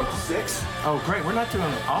 We're up to 6. Oh, great. We're not doing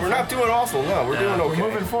awful. We're not doing awful. No, we're doing okay. We're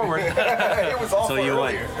moving forward. It was awful So you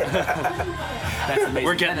won. earlier. That's amazing.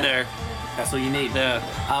 We're getting there. That's all you need.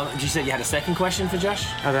 Yeah. You said you had a second question for Josh?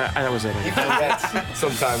 That was it. That's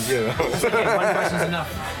sometimes, you know. Yeah, one question's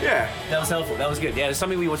enough. Yeah. That was helpful. That was good. Yeah, it's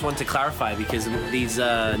something we always wanted to clarify because these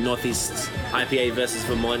Northeast IPA versus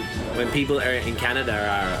Vermont, when people are in Canada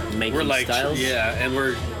are making We're like, styles. and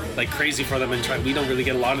we're like crazy for them, and we don't really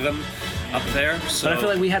get a lot of them up there. So. But I feel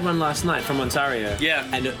like we had one last night from Ontario. Yeah.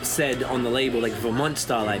 And it said on the label like Vermont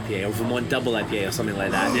style IPA or Vermont double IPA or something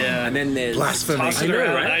like that. Yeah. And then there's Blasphemy. Toss it I know,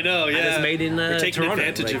 around. right? I know, yeah. And it's made in We're taking Toronto,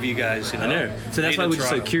 advantage like- of you guys. You know? I know. So that's Made why in we're just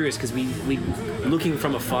so Toronto. curious because we looking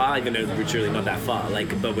from afar, even though we're truly not that far,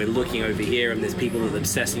 but we're looking over here and there's people that are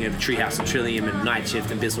obsessing over Treehouse and Trillium and Night Shift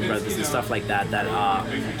and Bissell Brothers and stuff like that are,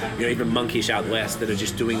 even Monkish out west that are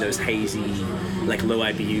just doing those hazy, like low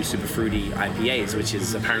IBU, super fruity IPAs, which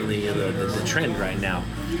is apparently the trend right now.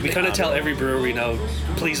 We kind of tell every brewer we know,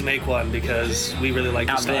 please make one because we really like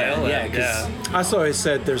the Out there, style. yeah, and, 'cause- I also always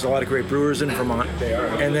said there's a lot of great brewers in Vermont.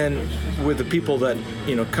 And then with the people that,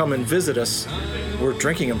 come and visit us, we're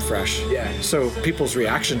drinking them fresh. Yeah. So people's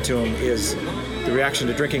reaction to them is the reaction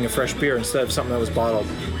to drinking a fresh beer instead of something that was bottled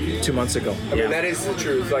 2 months ago. I mean, that is the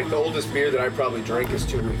truth. Like, the oldest beer that I probably drink is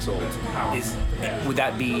 2 weeks old. Would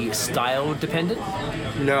that be style dependent?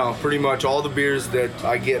 No, pretty much all the beers that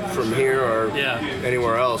I get from here or Yeah.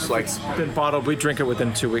 anywhere else. Like, Been bottled, we drink it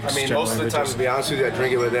within 2 weeks. I mean, most of the time, to be honest with you, I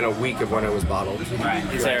drink it within a week of when it was bottled. Right.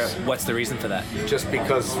 What's the reason for that? Just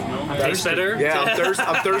because. Taste better? Yeah,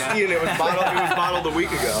 I'm thirsty, and it was bottled a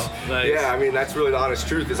week ago. Nice. Yeah, I mean that's really the honest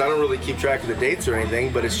truth. Is I don't really keep track of the dates or anything,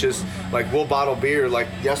 but it's just like we'll bottle beer. Like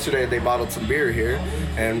yesterday, they bottled some beer here,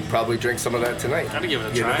 and probably drink some of that tonight. Gotta give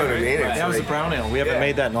it a You try, know what I right? mean? Right. It's That was a like- brown ale. We haven't Yeah.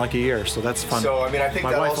 made that in like a year, so that's fun. So I mean, I think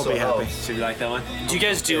My that wife also will be happy. helps. Do you like that one? Do you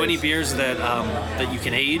guys do any beers that you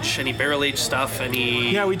can age? Any barrel aged stuff?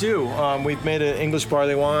 Any? Yeah, we do. We've made an English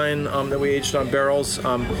barley wine that we aged on barrels.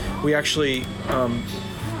 We actually,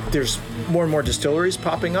 there's more and more distilleries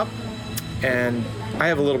popping up, and I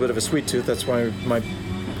have a little bit of a sweet tooth. That's why my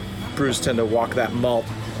brews tend to walk that malt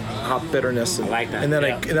hop bitterness. And, I like that, And then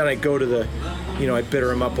yeah. and then I go to the, I bitter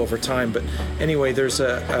them up over time. But anyway, there's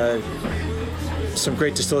some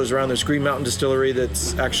great distillers around. There's Green Mountain Distillery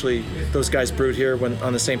that's actually, those guys brewed here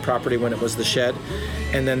on the same property when it was the Shed.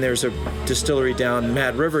 And then there's a distillery down,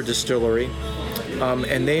 Mad River Distillery,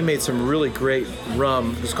 and they made some really great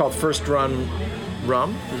rum. It was called First Run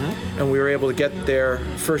Rum, and we were able to get their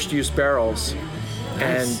first use barrels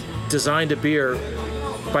and designed a beer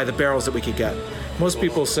by the barrels that we could get. Most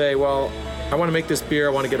people say, well, I want to make this beer,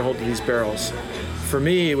 I want to get a hold of these barrels. For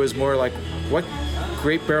me, it was more like, what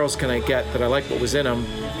great barrels can I get that I like what was in them?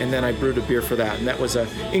 And then I brewed a beer for that. And that was an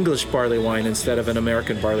English barley wine instead of an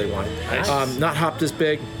American barley wine. Nice. Not hopped as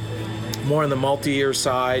big, more on the maltier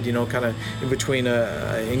side, kind of in between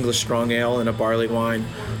a English strong ale and a barley wine.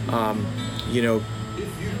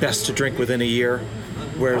 Best to drink within a year.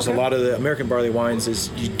 Whereas a lot of the American barley wines is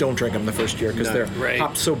you don't drink them the first year because they're Right.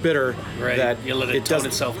 hopped so bitter that you let it tone doesn't.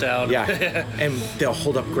 itself down. Yeah, and they'll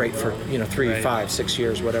hold up great for 3, Right. 5, 6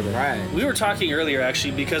 years, whatever. Right. We were talking earlier,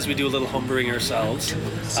 actually, because we do a little homebrewing ourselves.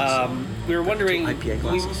 We were wondering, IPA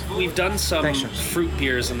glasses. we've done some Thanks, Josh. fruit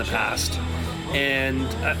beers in the past, and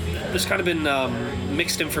there's kind of been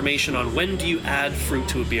mixed information on when do you add fruit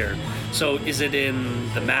to a beer. So is it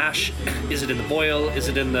in the mash? Is it in the boil? Is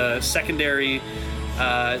it in the secondary?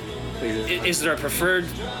 Is there a preferred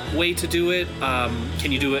way to do it?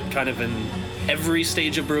 Can you do it kind of in every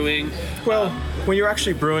stage of brewing? Well, when you're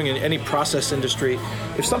actually brewing in any process industry,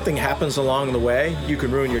 if something happens along the way, you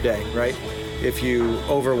can ruin your day, right? If you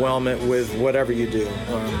overwhelm it with whatever you do,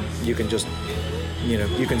 you can just,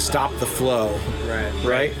 you can stop the flow,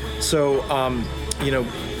 right? So,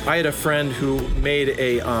 I had a friend who made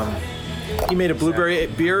he made a blueberry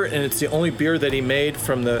beer, and it's the only beer that he made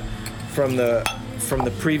from the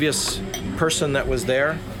previous person that was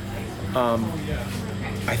there.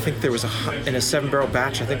 I think there was in a 7-barrel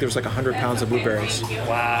batch. I think there was like 100 pounds of blueberries.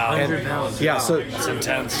 Wow. 100 pounds. Yeah, so It's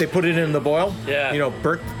intense. they put it in the boil. Yeah.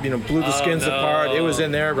 Burnt. Blew the skins no. apart. It was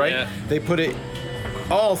in there, right? Yeah. They put it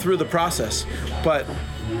all through the process, but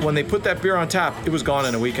when they put that beer on tap, it was gone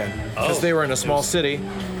in a weekend because they were in a small city.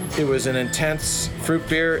 It was an intense fruit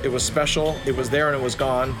beer. It was special. It was there and it was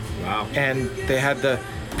gone. Wow. And they had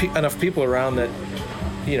enough people around that,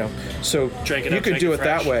 so Drink it you up, could drink do it it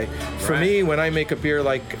that fresh. way. For me, when I make a beer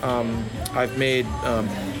like I've made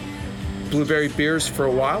blueberry beers for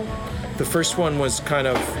a while. The first one was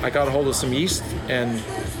I got a hold of some yeast, and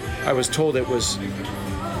I was told it was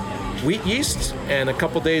wheat yeast, and a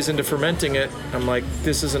couple days into fermenting it, I'm like,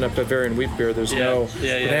 this isn't a Bavarian wheat beer. There's no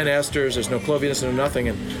banana esters, there's no cloviness, no nothing.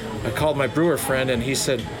 And I called my brewer friend, and he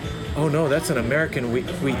said, oh no, that's an American wheat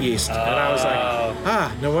yeast. And I was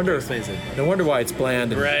like, no wonder why it's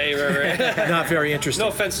bland and Right. not very interesting. No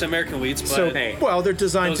offense to American wheats, but So, well, they're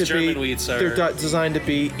designed those to be. German wheats are- They're designed to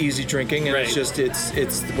be easy drinking, and Right.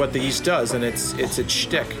 it's what the yeast does, and it's its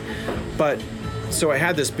shtick. But so I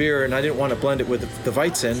had this beer, and I didn't want to blend it with the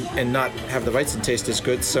Weizen and not have the Weizen taste as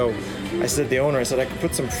good. So I said to the owner, I said I could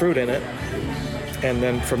put some fruit in it. And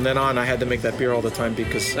then from then on, I had to make that beer all the time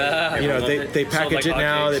because they package like it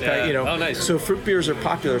now. hotcakes, They pack, yeah. Oh, nice. So fruit beers are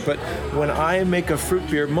popular. But when I make a fruit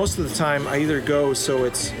beer, most of the time I either go so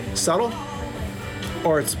it's subtle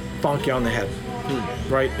or it's bonky on the head.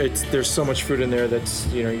 Right? There's so much fruit in there that's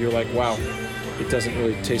you're like, wow, it doesn't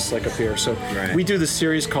really taste like a beer. So we do this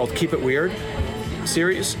series called Keep It Weird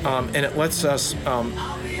series, and it lets us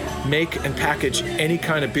make and package any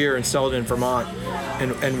kind of beer and sell it in Vermont,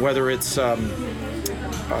 and whether it's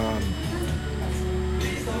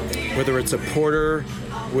a porter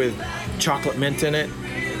with chocolate mint in it,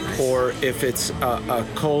 or if it's a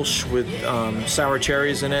Kolsch with sour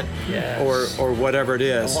cherries in it, or whatever it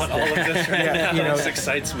is. I want all of this right now. you know, This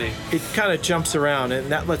excites me. It kind of jumps around,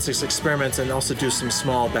 and that lets us experiment and also do some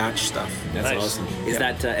small batch stuff. That's Nice. awesome. Is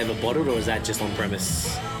that ever bottled, or is that just on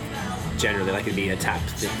premise? Generally, like it'd be a tap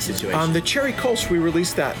situation. The cherry Kolsch, we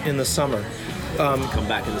released that in the summer. Come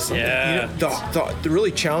back in the summer. Yeah. The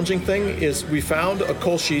really challenging thing is we found a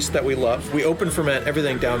Kolsch yeast that we love. We open ferment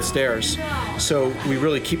everything downstairs, so we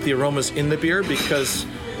really keep the aromas in the beer, because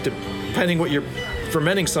depending what you're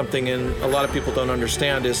fermenting something in, a lot of people don't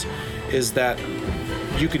understand is that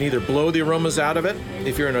you can either blow the aromas out of it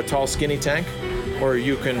if you're in a tall skinny tank, or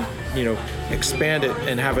you can expand it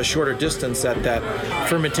and have a shorter distance that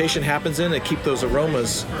fermentation happens in, and keep those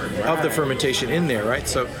aromas of the fermentation in there, right?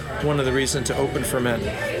 So one of the reasons to open ferment,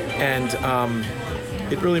 and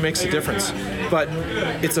it really makes a difference. But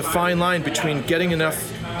it's a fine line between getting enough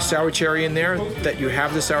sour cherry in there that you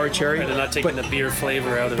have the sour cherry, And not taking the beer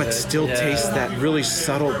flavor out of it. but still taste that really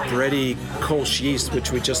subtle bready Kolsch yeast,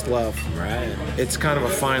 which we just love. Right. It's kind of a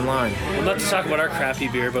fine line. Well, not to talk about our crappy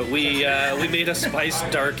beer, but we made a spiced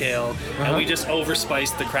dark ale, and we just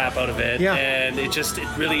overspiced the crap out of it. Yeah. And it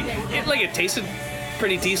tasted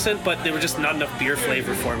pretty decent, but there were just not enough beer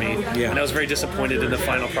flavor for me. Yeah. And I was very disappointed in the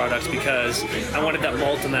final product, because I wanted that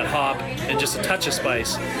malt and that hop and just a touch of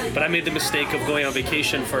spice. But I made the mistake of going on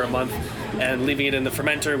vacation for a month and leaving it in the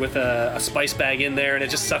fermenter with a spice bag in there, and it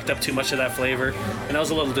just sucked up too much of that flavor. And I was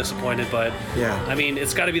a little disappointed, but Yeah. I mean,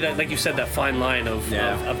 it's got to be that, like you said, that fine line of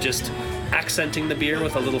just accenting the beer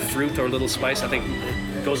with a little fruit or a little spice. I think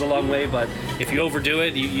it goes a long way, but if you overdo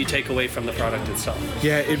it, you take away from the product itself.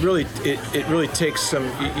 Yeah, it really takes some.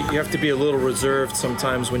 You have to be a little reserved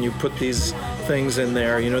sometimes when you put these things in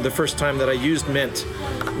there. The first time that I used mint,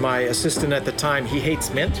 my assistant at the time, he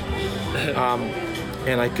hates mint,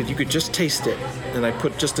 you could just taste it, and I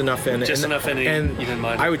put just enough in. Just and, enough in it, and you didn't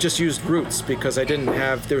mind. I would just use roots because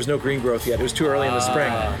there was no green growth yet. It was too early in the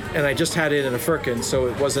spring, and I just had it in a firkin, so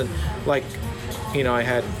it wasn't like, I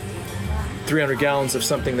had 300 gallons of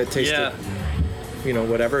something that tasted,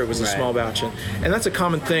 whatever. It was a small batch, and that's a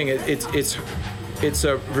common thing. It's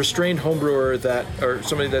a restrained home brewer or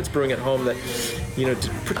somebody that's brewing at home that, to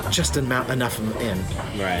put just enough in.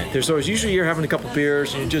 Right. There's always, usually you're having a couple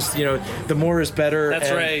beers and you just, the more is better.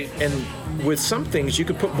 That's right. And with some things you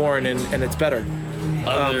could put more in and it's better.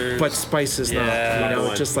 But spice is not,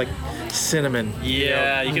 it's just like cinnamon.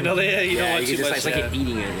 Yeah, you don't want you too just much. it's like you're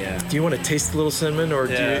eating it. Yeah. Do you want to taste a little cinnamon or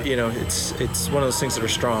Yeah. do you, it's one of those things that are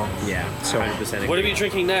strong. Yeah. So 100%. What are we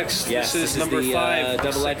drinking next? Yes, this is number the, 5.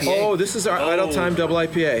 double IPA. Oh, this is our Idle Time Double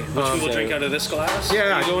IPA. We will drink out of this glass.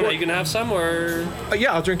 Yeah. Are you gonna have some or?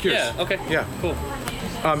 Yeah, I'll drink yours. Yeah. Okay. Yeah. Cool.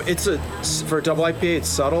 For a double IPA, it's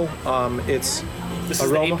subtle. It's This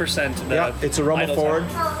is aroma. the 8%. Yeah, it's aroma Idle forward.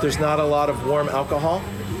 Time. There's not a lot of warm alcohol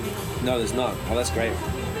No, there's not. Oh, that's great.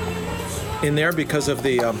 in there because of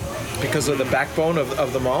the backbone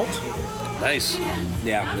of the malt. Nice.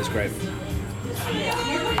 Yeah, that's great.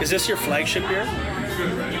 Is this your flagship beer?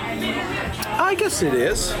 I guess it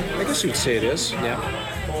is. I guess you'd say it is. Yeah.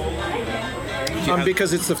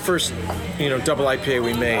 Because it's the first, double IPA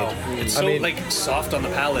we made. It's so soft on the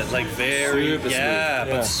palate, like very Super smooth.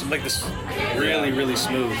 but like this really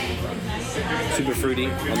smooth. Super fruity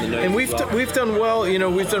on the nose. And as well. we've done well.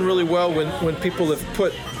 We've done really well when people have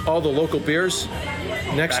put all the local beers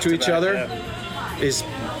next Back to to each back, other. yeah. Is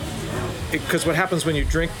because what happens when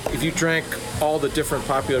if you drank all the different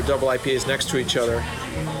popular double IPAs next to each other,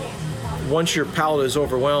 once your palate is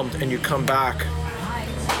overwhelmed and you come back,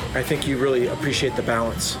 I think you really appreciate the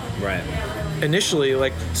balance. Right. Initially,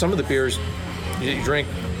 like some of the beers you drink,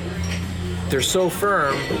 they're so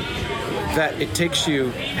firm that it takes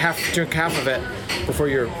you drink half of it before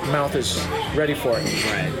your mouth is ready for it.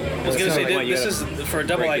 Right. I was gonna say Like, this is for a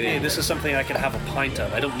double break it IPA. in. This is something I could have a pint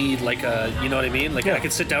of. I don't need like a, you know what I mean? Like Yeah. I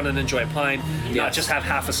could sit down and enjoy a pint, not Yes. just have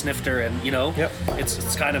half a snifter, and Yep.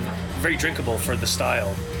 it's kind of very drinkable for the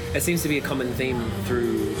style. It seems to be a common theme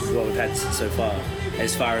through what we've had so far,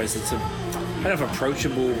 as far as I don't know if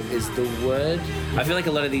approachable is the word. I feel like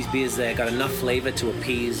a lot of these beers there got enough flavor to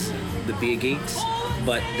appease the beer geeks,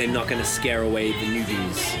 but they're not going to scare away the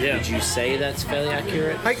newbies. Yeah. Would you say that's fairly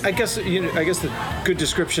accurate? I guess the good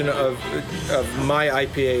description of my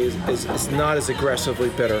IPA is not as aggressively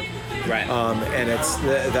bitter. Right. And it's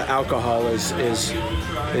the alcohol is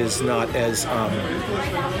not as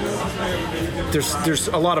there's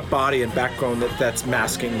a lot of body and background that's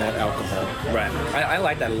masking that alcohol. Right. I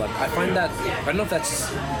like that a lot. I find that, I don't know if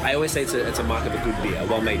that's, I always say it's a mark of a good beer, a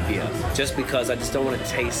well-made beer, just because I just don't want to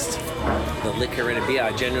taste the liquor in a beer.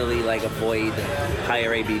 I generally avoid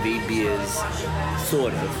higher ABV beers,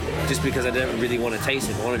 sort of, just because I don't really want to taste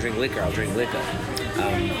it. If I want to drink liquor, I'll drink liquor.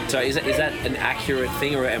 So is that an accurate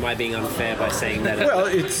thing, or am I being unfair by saying that? Well,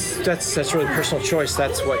 that's really personal choice.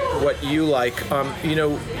 That's what you like.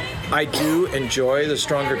 I do enjoy the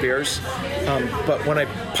stronger beers, but when I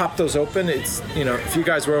pop those open, it's if you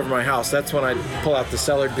guys were over my house, that's when I pull out the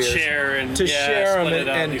cellared beers Share and to yeah, share them split it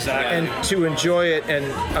up, and exactly. to enjoy it, and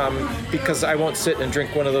because I won't sit and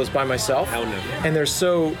drink one of those by myself. Hell no. And they're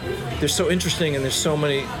so interesting, and there's so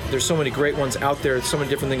many great ones out there. There's so many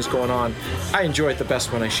different things going on. I enjoy it the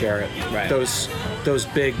best when I share it. Right. Those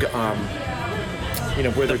big.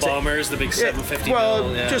 Whether The it's bombers, the big 750 well,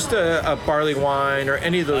 mil, yeah. just a barley wine or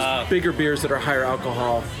any of those bigger beers that are higher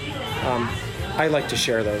alcohol. I like to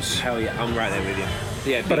share those. Hell yeah, I'm right there with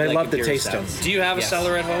you. Yeah, But I big, love the imperial taste of them. stouts. Do you have a Yes.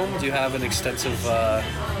 cellar at home? Do you have an extensive? I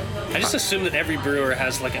just assume that every brewer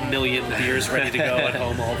has like a million beers ready to go at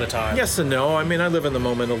home all the time. Yes and no. I mean, I live in the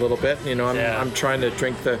moment a little bit. Yeah. I'm trying to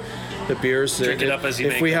drink the beers. Drink it up as you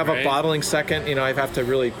If make we them, have right? a bottling second, I have to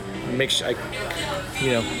really make sure.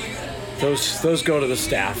 Those go to the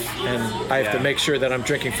staff, and I have to Yeah. make sure that I'm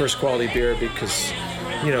drinking first quality beer because,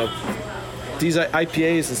 these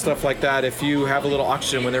IPAs and stuff like that. If you have a little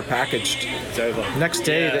oxygen when they're packaged, It's over. next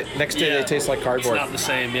day Yeah. they taste like cardboard. It's not the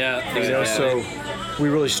same, yeah. So we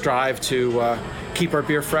really strive to keep our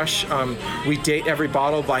beer fresh. We date every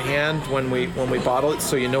bottle by hand when we bottle it,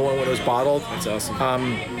 so you know when it was bottled. That's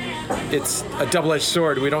awesome. It's a double-edged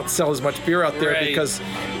sword. We don't sell as much beer out there Right. because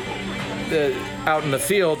out in the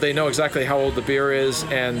field they know exactly how old the beer is,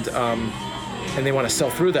 and they want to sell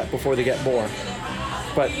through that before they get more.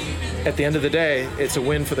 But at the end of the day, it's a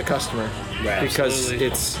win for the customer Right. because Absolutely.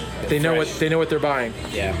 they know fresh. what they're buying.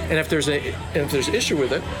 Yeah. And if there's issue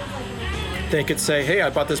with it, they could say, hey, I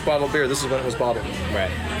bought this bottle of beer. This is when it was bottled.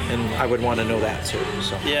 Right. And I would want to know that too.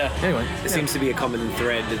 So Yeah. anyway, It seems to be a common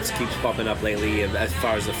thread that keeps popping up lately as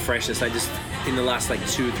far as the freshness. I just, in the last like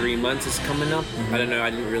 2-3 months, it's coming up. I don't know,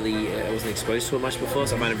 I wasn't exposed to it much before,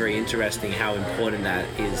 so I find it very interesting how important that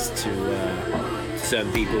is to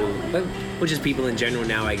certain people, or just people in general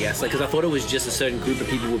now, I guess. Like, because I thought it was just a certain group of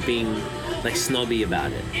people were being like snobby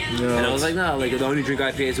about it. No, and I was like, no, like, I only drink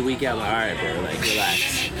IPAs a week out. I'm like, all right, bro, like,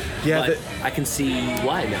 relax. Yeah, but I can see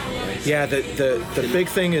why now. Like, yeah, the big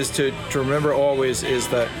thing is to remember always is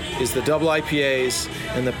the double IPAs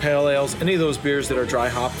and the pale ales, any of those beers that are dry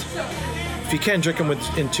hopped. If you can drink them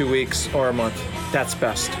in 2 weeks or a month, that's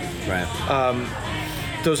best. right.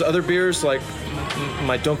 Those other beers like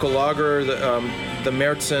my Dunkel Lager, the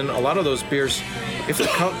Märzen, a lot of those beers, if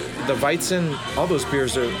the Weizen, all those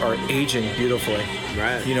beers are aging beautifully.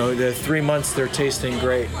 Right. You know, the 3 months they're tasting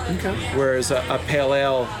great. Okay. Whereas a pale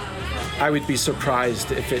ale, I would be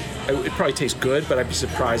surprised if it probably tastes good, but I'd be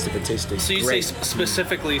surprised if it tasted So you great. say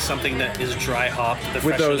specifically something that is dry hopped, the With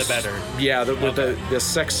fresher those, the better. yeah, with the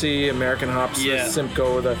sexy American hops, Yeah. the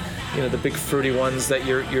Simcoe, the big fruity ones that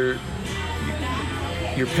you're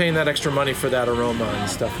paying that extra money for that aroma and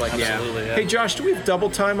stuff like that. Absolutely, yeah. Hey Josh, do we have double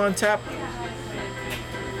time on tap?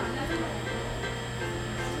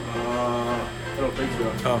 I don't think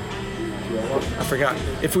so. Oh, I forgot.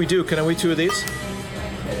 If we do, can I wait 2 of these?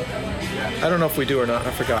 I don't know if we do or not.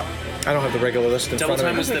 I forgot. I don't have the regular list in Double front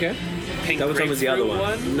time of was me. the pink Double time was the other grapefruit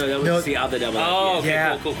one. No, that was No. the other double. Oh, okay,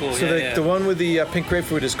 Yeah. cool. So yeah, the one with the pink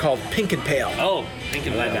grapefruit is called Pink and Pale. Oh, pink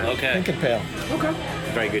and I like pale. that. Okay. Pink and Pale.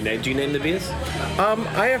 Very good name. Do you name the beers?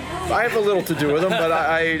 I have a little to do with them, but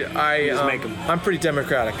I just make 'em. I'm pretty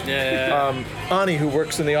democratic. Yeah. Ani, who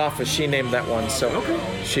works in the office, she named that one. So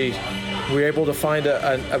we were able to find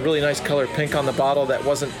a really nice color pink on the bottle that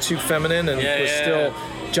wasn't too feminine and Yeah, was yeah, still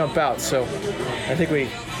jump out. So I think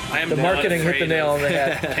I am the not marketing hit the afraid nail of on the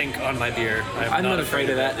head. Pink on my beer. I'm not afraid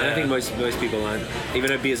of that. And I Yeah. think most people aren't. Even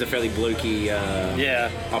though beer's a fairly blokey Yeah.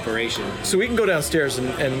 operation. So we can go downstairs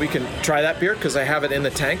and we can try that beer because I have it in the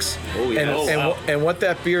tanks. Oh, yeah. And, Oh, and, wow. and what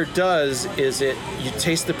that beer does is you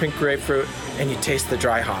taste the pink grapefruit and you taste the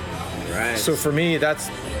dry hop. Right. So for me, that's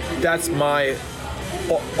my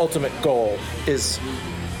ultimate goal is,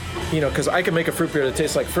 because I can make a fruit beer that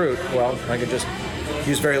tastes like fruit. Well, I can just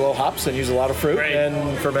use very low hops and use a lot of fruit Right.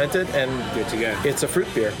 and ferment it, and Good to go. it's a fruit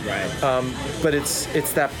beer. Right. But it's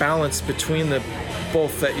that balance between the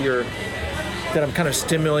both that I'm kind of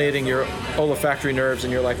stimulating your olfactory nerves,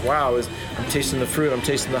 and you're like, wow, I'm tasting the fruit, I'm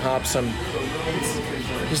tasting the hops,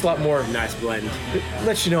 there's a lot more. Nice blend. It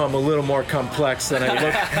lets you know I'm a little more complex than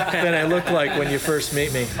I look like when you first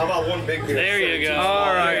meet me. How about one big beer? There you go.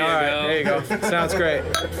 All right, There you go. there you go. Sounds great.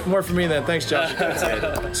 More for me then. Thanks, Josh.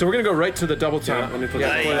 So we're gonna go right to the double time. Let me put Yeah,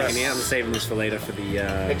 that yeah. back in here. I'm saving this for later for the.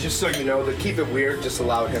 And just so you know, to keep it weird, just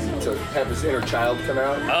allowed him to have his inner child come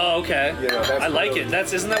out. Oh, okay. You know, that's I like really-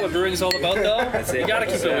 it. Isn't that what brewing's all about, though? That's it. You gotta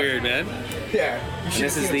keep it Yeah. weird, man. Yeah. You should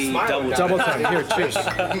this see is him the smiling down Double there. time. Here,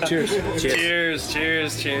 cheers. Cheers.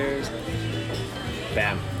 Cheers. Cheers.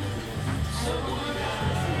 Bam.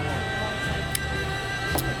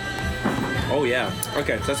 Oh yeah.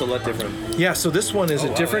 Okay, so that's a lot different. Yeah. So this one is a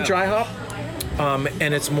wow, different yeah. dry hop,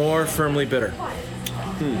 and it's more firmly bitter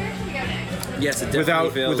Yes, it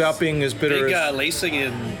definitely feels. without being as bitter Big as. lacing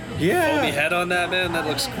and foamy Yeah. head on that, man. That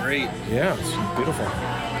looks great. Yeah. It's beautiful.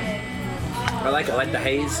 I like the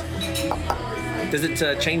haze. Does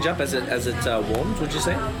it change up as it warms? Would you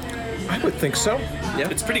say? I would think so. Yeah.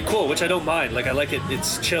 It's pretty cool, which I don't mind. Like, I like it.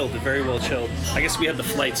 It's chilled, very well chilled. I guess we had the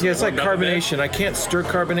flights. Yeah, it's like warmed up a bit. carbonation. I can't stir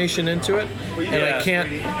carbonation into it, and Yeah. I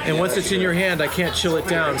can't. And once it's in your hand, I can't chill it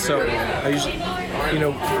down. So I usually,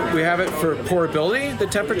 we have it for pourability, the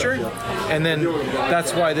temperature, and then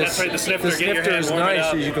that's why this That's right, the snifter, get your hand, is warm it nice.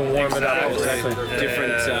 up. You can warm it up. Exactly.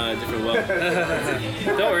 Exactly. Different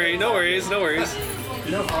world. Don't worry, no worries. No, nice to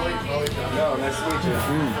meet you.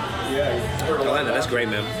 Yeah. I like that. That's great,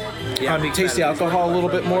 man. Yeah, big Taste the fan of these. alcohol a little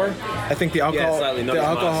bit more. I think the alcohol, slightly, not the as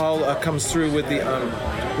much. alcohol comes through with the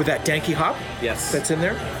with that danky hop. Yes. That's in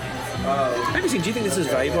there. Have you seen? Do you think this is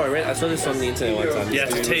valuable? I saw this on the internet one time. Yeah,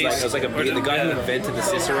 This to dude was taste. it was like the guy who Yeah. invented the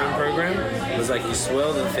Cicerone program. It was like you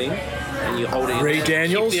swirl the thing and you hold it. in. Ray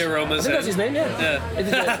Daniels. The I aromas think that's his in. name. Yeah.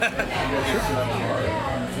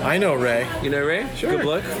 I know Ray. You know Ray? Sure. Good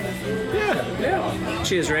bloke. Yeah.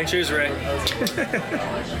 Cheers, Ray. Cheers, Ray.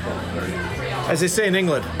 As they say in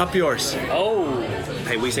England, up yours. Oh,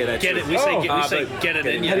 Hey, we say that Get too. it. We say but get it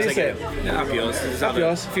in. How do you Yeah. say it? Yeah, up yours. There's Up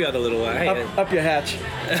yours. A few other little. Up your hatch.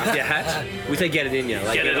 Up your hat. We say get it in ya.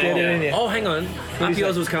 Like, Get it Get it in in. ya. Oh, hang on. Up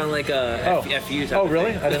yours was kind of like a FU type Oh, of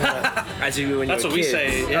really? thing. I didn't know that. As you when That's you were what we kids.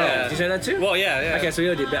 say, Oh, yeah. did you say that too? Well, yeah. Okay, so we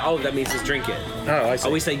all did. But, that means just drink it. Oh, I see.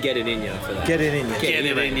 Oh, we say get it in ya for that. Get it in you. Get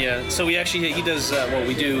it in, yeah. So he does,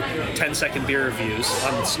 we do 10-second beer reviews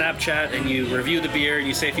on Snapchat, and you review the beer, and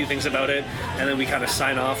you say a few things about it, and then we kind of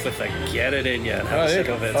sign off with like, get it in, yeah. Have a sip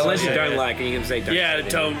of it. So, Unless you yeah, don't yeah. like it, you can say don't. Yeah, get it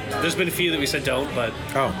in. don't. There's been a few that we said don't, but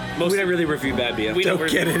Oh. We don't really review bad beer. we Don't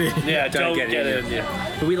don't get it in. Yeah, don't get it in, ya.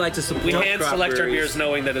 yeah. But we like to support. We hand craft select our breweries. beers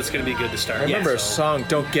knowing that it's going to be good to start. I remember Yeah, a so- song,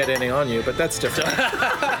 Don't Get Any On You, but that's different.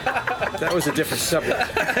 That was a different subject.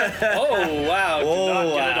 Oh, wow. Do Oh, not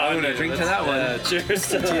get it I'm on gonna you. drink to That's- that one. Cheers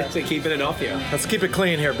to that. To keeping it off here. Let's keep it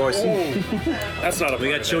clean here, boys. That's not a We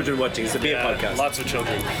got children watching. It's a beer podcast. Lots of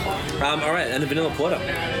children. All right, and the vanilla porter.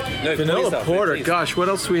 No, Vanilla please, porter. please. Gosh, what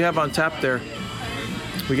else do we have on tap there?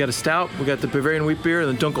 We got a stout, we got the Bavarian wheat beer,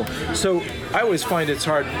 and the Dunkel. So I always find it's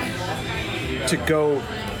hard to go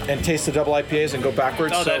and taste the double IPAs and go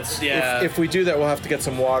backwards. Oh, so that's- yeah. if we do that, we'll have to get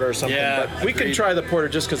some water or something. Yeah, but we can agreed. try the porter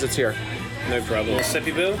just because it's here. No problem.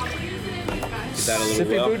 Sippy Boo? Give that a little Sippy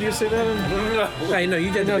whirl. Boo, do you say that? Hey, no,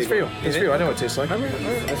 you did. No, the it's big for you. one. It's for you. I know what it tastes like.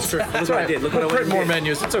 That's true. That's It's what I all right. did. Look We'll what I print went more and did.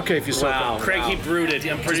 menus. It's okay if you soak Wow. them. Craig, he brewed it.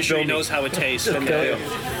 I'm pretty sure he knows how it tastes. Okay.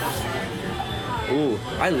 Ooh,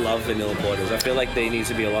 I love vanilla porters. I feel like they need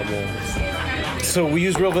to be a lot more. So we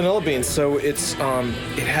use real vanilla beans. So it's it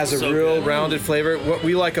has a So real good. rounded flavor. What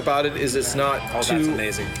we like about it is it's not Oh, that's too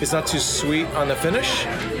amazing. It's not too sweet on the finish.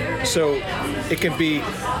 So it can be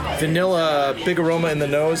vanilla, big aroma in the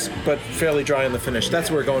nose, but fairly dry in the finish. That's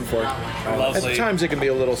what we're going for. Lovely. At times it can be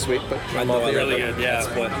a little sweet, but I I'm know, off I the really air. good, yeah.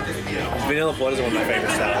 That's what, vanilla porters are one of my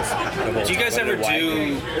favorite styles. Do you guys ever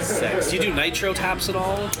do you do nitro taps at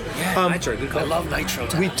all? Nitro, good I call. love nitro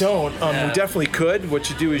taps. We don't. Yeah. We definitely could. What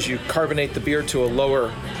you do is you carbonate the beer to a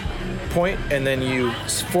lower point, and then you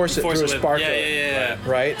force it Force through it a with- sparkler. yeah.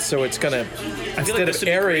 Right? So it's gonna, I feel instead like this of would be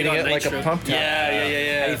great aerating on it like a nitro. pump tap.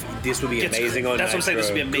 Yeah. This would be It's- amazing on that's what I'm saying, this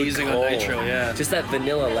would be nitro. amazing Good on call. nitro, yeah. Just that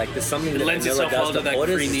vanilla, like there's something It that lends vanilla itself does well to to that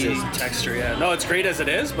porters. It's creamy just- texture, yeah. No, it's great as it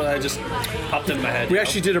is, but I just popped in my head. We you know?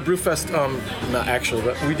 actually did a brewfest, not actually,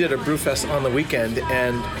 but we did a brewfest on the weekend,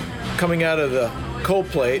 and coming out of the cold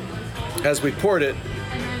plate, as we poured it,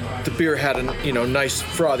 the beer had a nice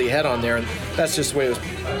frothy head on there, and that's just the way it was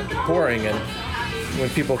pouring. And when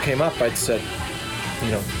people came up, I'd said,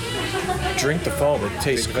 drink the foam. It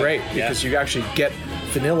tastes Drink the foam, great yeah. because you actually get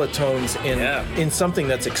vanilla tones in something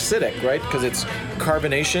that's acidic, right? Because it's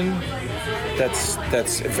carbonation that's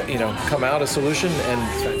come out of solution,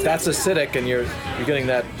 and that's acidic, and you're getting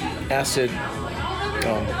that acid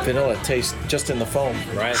vanilla taste just in the foam.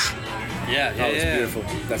 Right. Yeah, Oh, it's beautiful.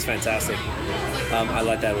 That's fantastic. I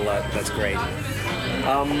like that a lot. That's great.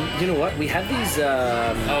 You know what? We have these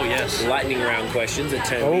Oh, yes. lightning round questions that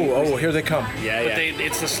turn. Oh, here they come. yeah, But yeah.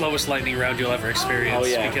 it's the slowest lightning round you'll ever experience. Oh,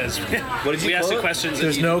 yeah. Because What did you we ask call the it? questions.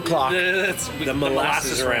 There's and no clock. It's the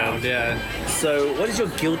molasses round. Yeah. So, what is your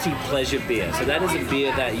guilty pleasure beer? So that is a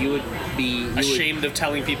beer that you would be Ashamed of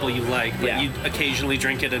telling people you like, but Yeah. you occasionally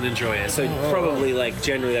drink it and enjoy it. So probably like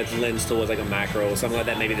generally that lends towards like a macro or something like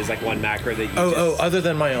that. Maybe there's like one macro that you Other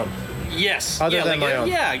than my own. yes. Other yeah, than my own.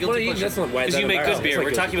 Yeah, Well, guilty you- pleasure. that's not why Because it's you not make a good barrel. beer. It's like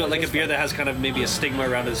We're talking guilty about like a pleasure. beer that has kind of maybe a stigma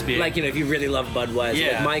around its beer. like if you really love Budweiser.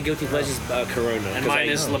 Yeah. Like my guilty pleasure is Corona. and 'cause mine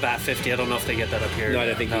I- is Labatt 50. I don't know if they get that up here. No, I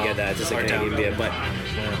don't think you get that. It's just a Or Canadian down. beer, but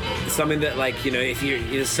something that like if you're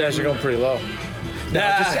You guys are certain. going pretty low. No,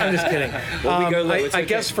 I'm just kidding. Well, we go low, it's I okay.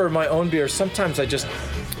 guess for my own beer, sometimes I just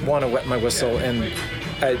want to wet my whistle, and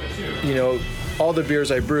all the beers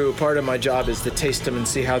I brew, part of my job is to taste them and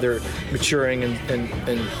see how they're maturing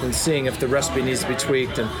and seeing if the recipe needs to be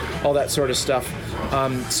tweaked and all that sort of stuff.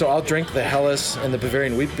 So I'll drink the Helles and the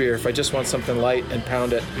Bavarian wheat beer if I just want something light and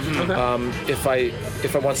pound it. If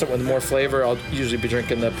I want something with more flavor, I'll usually be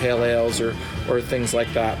drinking the pale ales or things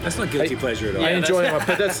like that. That's not guilty pleasure at all. I Yeah, enjoy them,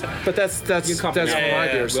 but that's You're copping that's now. my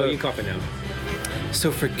beer. Well, So, you're copping now.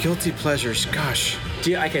 so for guilty pleasures, gosh,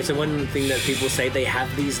 Okay, so one thing that people say they have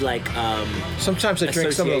these like sometimes I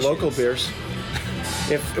drink some of the local beers.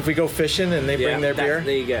 If we go fishing and they bring their beer,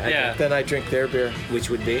 There you go. Okay. Yeah. then I drink their beer. Which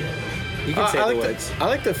would be? You can say I the like words. I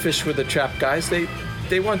like to fish with the trap guys. They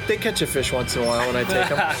catch a fish once in a while when I take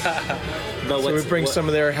them. But So we bring some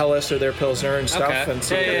of their Helles or their Pilsner and stuff Okay. and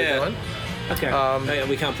see what Yeah, they're yeah, doing. Okay.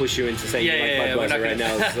 We can't push you into saying Yeah, you yeah, like we're not Budweiser right now.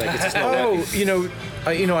 gonna- It's like it's just not Oh, working.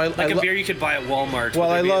 I Like a beer you could buy at Walmart. Well,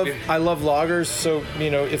 Would there be a beer? I love lagers. So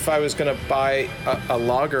if I was going to buy a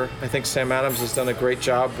lager, I think Sam Adams has done a great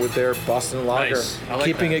job with their Boston Lager, Nice. I like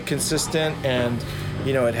keeping that. it consistent and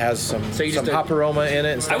it has some you just hop aroma in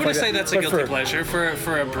it and stuff I wouldn't like say that. that's a But guilty for- pleasure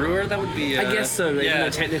for a brewer. That would be. I guess so, even Yeah, though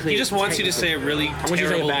technically- he just wants you to say a really I want you to say a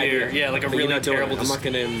terrible bad beer. beer. Yeah, like a But you're really not doing it. terrible. I'm not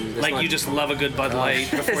gonna. that's Like not- you just love a good Bud Light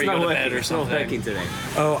before it's you not go to working. bed or It's not something. working today.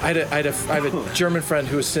 Oh, I have a German friend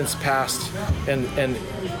who has since passed, and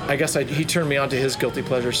I guess he turned me on to his guilty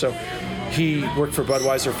pleasure. So he worked for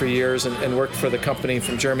Budweiser for years and worked for the company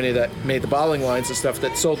from Germany that made the bottling lines and stuff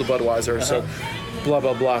that sold to Budweiser. So blah,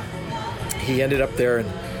 blah, blah. He ended up there, and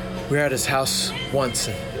we were at his house once,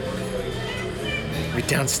 and we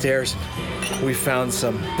downstairs. We found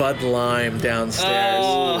some Bud Lime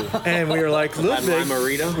downstairs, and we were like, Ludwig.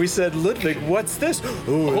 Limerita? We said, Ludwig, what's this?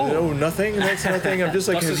 Oh, no, nothing. That's nothing. I'm just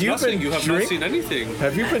like, This have is you nothing. been You have not seen anything.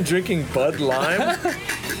 Have you been drinking Bud Lime?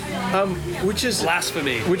 Which is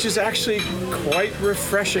Blasphemy. which is actually quite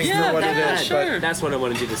refreshing Yeah, for what it that- is. sure. That's what I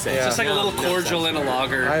wanted you to say. Yeah. It's like a little cordial in a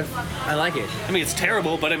lager. But I like it. I mean, it's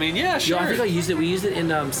terrible, but I mean, yeah, Yo, sure. I think I used it. We used it in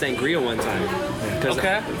sangria one time. 'Cause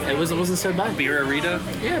Okay. It wasn't so bad. Beer Arita.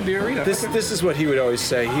 Yeah, beerita. this is what he would always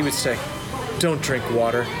say. He would say, "Don't drink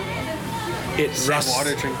water. It rusts.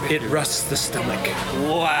 water, drink beer." It rusts the stomach."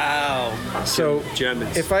 Wow. So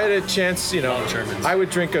Germans. if I had a chance, Love Germans. I would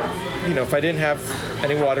drink if I didn't have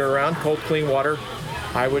any water around, cold, clean water,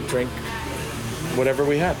 I would drink whatever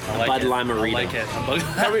we had. I like Bud it. Limerita. I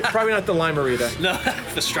like it. Probably not the Limerita. No,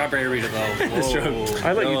 the strawberry Rita though. Whoa.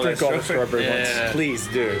 I let you No, drink that's all the strawberry. strawberry ones. Yeah. Please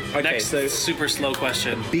do. Okay, Next so super slow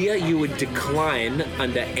question. beer you would decline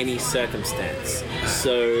under any circumstance.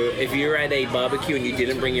 So if you're at a barbecue and you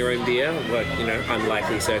didn't bring your own beer, what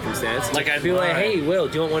unlikely circumstance? Like I'd be like, buy- hey, Will,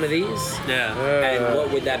 do you want one of these? Yeah. And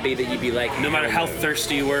what would that be that you'd be like? No matter how hell no.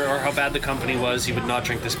 thirsty you were or how bad the company was, you would not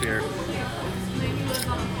drink this beer.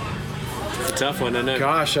 It's a tough one, I know.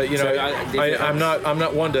 Gosh, I'm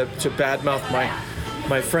not one to badmouth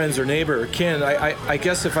my friends or neighbor or kin. I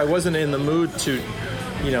guess if I wasn't in the mood to,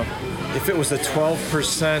 if it was a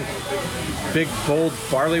 12% big bold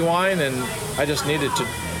barley wine and I just needed to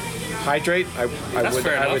hydrate, I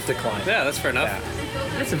would decline. Yeah, that's fair enough.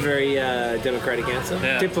 That's a very democratic answer.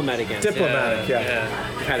 Yeah. Diplomatic answer. Diplomatic, yeah.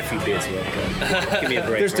 I've had a few beers, Will. Give me a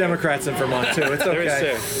break. There's right? Democrats in Vermont too. It's okay. There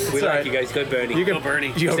is, sir. We It's like all right. you guys. Go Bernie. You Go can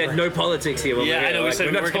Bernie. You said no politics here. Will. Yeah, I know. We said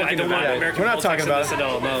we're not I talking don't want about it. American We're not politics talking about in this at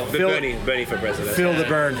all. No. But Phil- Bernie for president. feel the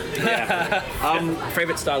burn.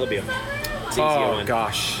 Favorite style of beer? It's easier Oh one.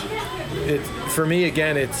 gosh, for me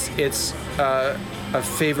again, it's a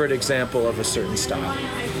favorite example of a certain style.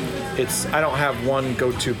 I don't have one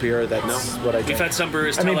go-to beer. That's what I drink. We've had some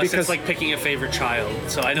brewers I tell mean, us because- it's like picking a favorite child.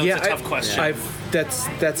 So I know it's a tough question.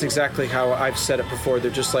 That's exactly how I've said it before. They're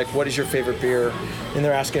just like, "What is your favorite beer?" And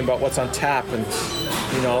they're asking about what's on tap, and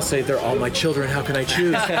I'll say they're all my children. How can I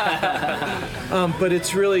choose? But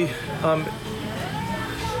it's really,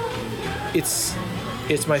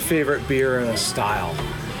 it's my favorite beer in a style.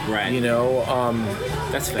 Right.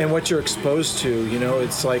 That's fair. And what you're exposed to,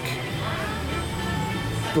 it's like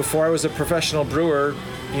before I was a professional brewer,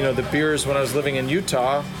 the beers when I was living in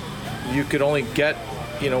Utah, you could only get,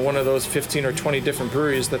 one of those 15 or 20 different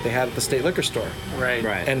breweries that they had at the state liquor store. right.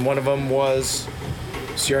 And one of them was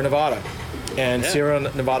Sierra Nevada. And Yeah. Sierra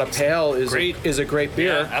Nevada Pale is a great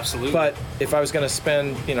beer. Yeah, absolutely. But if I was going to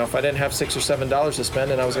spend, if I didn't have $6 or $7 to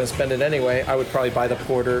spend and I was going to spend it anyway, I would probably buy the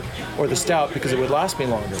porter or the stout because it would last me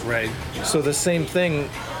longer. Right. So the same thing,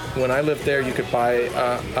 when I lived there, you could buy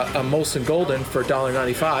a Molson Golden for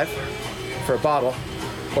 $1.95 for a bottle,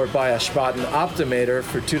 or buy a Spaten Optimator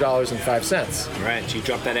for $2.05. Right. So you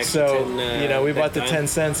drop that extra. So 10, we bought the that 10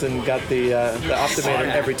 cents and got the Optimator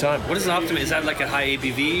every time. What is an Optimate? Is that like a high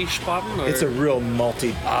ABV Spaten? Or? It's a real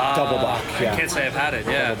malty double bock. Yeah. I can't say I've had it.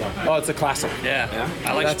 Yeah. Oh, it's a classic. Yeah.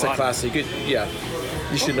 I like That's Spaten. a classic.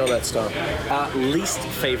 You should know that stuff. Least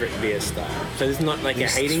favorite beer style. So it's not like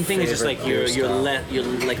Least a hating thing. It's just like favorite your beer your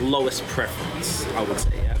like lowest preference. I would say.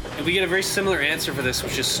 Yeah. We get a very similar answer for this,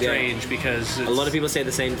 which is strange because A lot of people say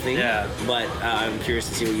the same thing. Yeah. But I'm curious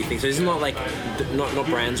to see what you think. So it's not like not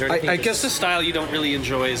brands or anything. I just- guess it's a style you don't really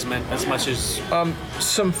enjoy as much as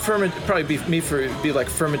some probably be like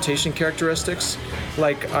fermentation characteristics.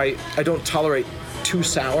 Like I don't tolerate too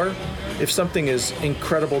sour. If something is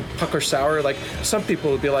incredible pucker sour, like some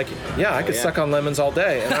people would be like, yeah, I could suck on lemons all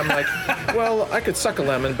day. And I'm like, well, I could suck a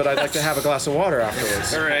lemon, but I'd like to have a glass of water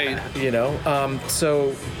afterwards. all right.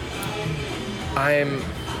 So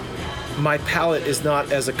my palate is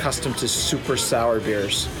not as accustomed to super sour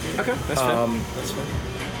beers. Okay, that's fair. That's fair.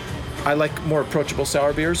 I like more approachable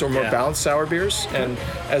sour beers or more Yeah. balanced sour beers. And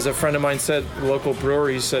as a friend of mine said, local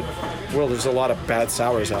brewery said, well, there's a lot of bad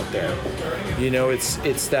sours out there.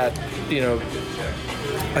 It's that,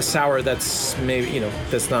 a sour that's maybe,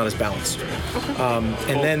 that's not as balanced.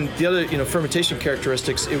 And then the other, fermentation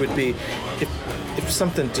characteristics, it would be if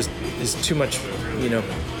something just is too much,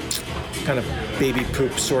 kind of baby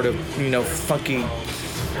poop sort of, funky.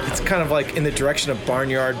 It's kind of like in the direction of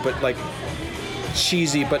barnyard, but like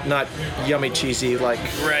cheesy, but not yummy cheesy. Like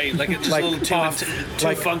right, like it's just like a little too off, too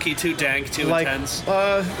like, funky, too dank, too like, intense.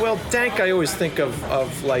 Well, dank I always think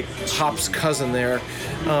of like hop's cousin there,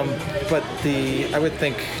 but I would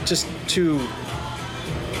think just too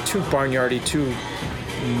barnyardy, too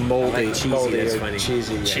moldy, Like cheesy, moldy that's or funny.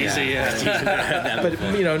 cheesy. Cheesy, yeah. But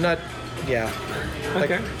not, yeah.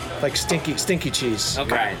 Okay. Like stinky cheese.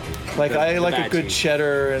 Okay. Right. Like I like a bad good cheese.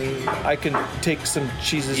 cheddar, and I can take some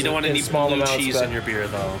cheeses. You don't want in any small blue amounts, cheese but in your beer,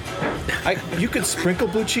 though. you could sprinkle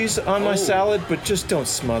blue cheese on my salad, but just don't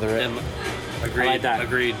smother it. And agreed. I like that.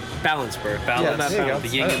 Agreed. Balance, bro. Balance. Yeah, there you go. The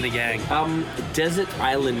yin and the yang. Desert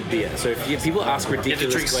Island beer. So if people ask You have to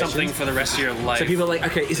ridiculous drink questions, something for the rest of your life. so people are like,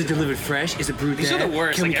 okay, is it delivered fresh? Is it brewed These are there? the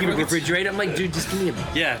worst. Can we Like, keep it everyone's- refrigerated? I'm like, dude, just give me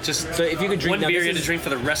a. yeah, just So if you could drink one now, beer this you have to is- drink for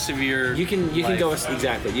the rest of your You can life. go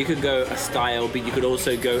exactly. You could go a style, but you could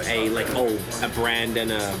also go a brand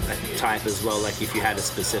and a type as well. Like if you had a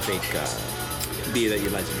specific beer that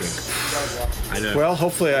you'd like to drink. I know. Well,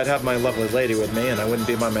 hopefully I'd have my lovely lady with me, and I wouldn't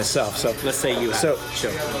be by myself. So Let's say you have. So-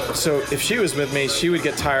 Sure. So if she was with me, she would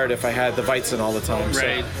get tired if I had the Weizen all the time.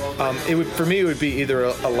 Right. So, for me, it would be either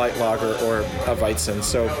a light lager or a Weizen.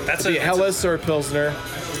 So That's it'd be a- a Helles or a Pilsner,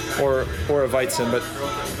 or a Weizen. But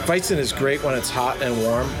Weizen is great when it's hot and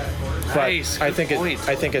warm. But Nice, I good think point.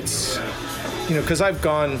 I think it's, because I've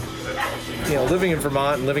gone, living in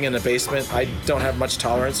Vermont and living in the basement, I don't have much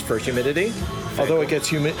tolerance for humidity. Although it gets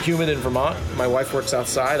humid in Vermont, my wife works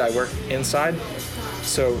outside, I work inside.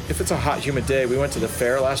 So if it's a hot, humid day, we went to the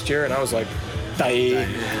fair last year, and I was like, die.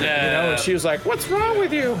 And she was like, "What's wrong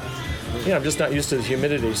with you?" I'm just not used to the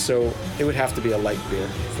humidity, so it would have to be a light beer.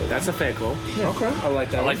 That's a fair call. Okay. I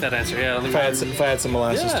like that. I like that answer. Yeah. If I had some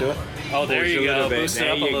molasses to it. Oh, there you go. Boost it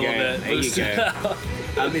up a little bit. There you Boost it go. up.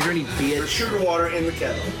 Is there any beer? There's sugar water in the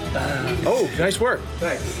kettle. Oh, nice work.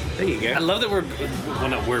 Thanks. There you I go. love that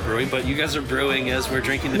we're brewing, but you guys are brewing as we're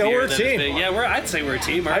drinking the No, beer. we're a that team. is- Yeah, I'd say we're a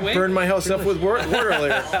team, I aren't we? burned my house up with water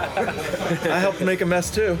earlier. I helped make a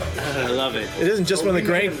mess too. I love it. It isn't just when the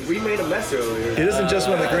grain. We made a mess earlier. It isn't just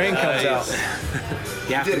when the grain comes out.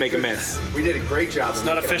 You have to did make a good- mess. We did a great job. It's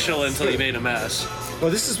not official until you made a mess. Well,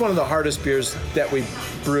 this is one of the hardest beers that we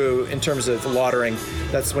brew in terms of lautering.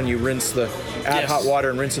 That's when you add Yes. hot water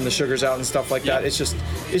and rinsing the sugars out and stuff like that. Yep.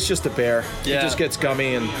 It's just a bear. Yeah. It just gets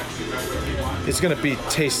gummy, and it's gonna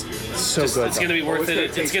taste so good. It's gonna be worth it's gonna it.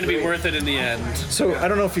 It's taste gonna be great. worth it in the end. So I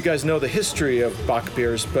don't know if you guys know the history of Bach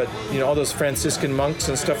beers, but all those Franciscan monks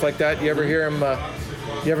and stuff like that. You ever hear them?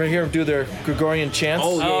 You ever hear them do their Gregorian chants?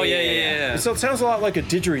 Oh yeah. So it sounds a lot like a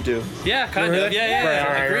didgeridoo. Yeah, kind Remember of. that?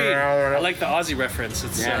 Yeah. Agreed. I like the Aussie reference.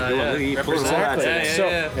 It's Yeah, look at you pulling represent- all that Yeah,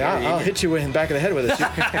 together. yeah, So I'll hit you in the back of the head with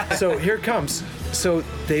it. So here it comes. So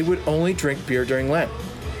they would only drink beer during Lent.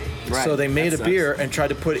 Right. So they made That a sucks. beer and tried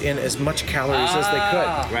to put in as much calories as they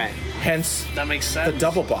could. Right. Hence That makes the sense.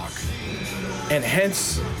 double Bach. And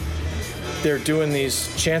hence they're doing these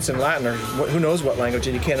chants in Latin or who knows what language,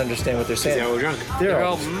 and you can't understand what they're saying. They're all drunk. They're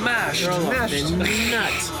all mashed. mashed.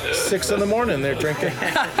 Nuts. 6 in the morning they're drinking.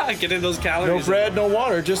 Getting those No calories. bread, no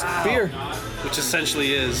water, just beer. Which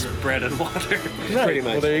essentially is bread and water. Right. Pretty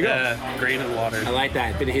much. Well, there you go. Yeah, grain and water. I like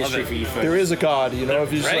that. Bit of history it. for you folks. There is a God, if you're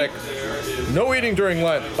just Right? like, no eating during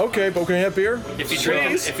Lent. Okay, but can I have beer? If you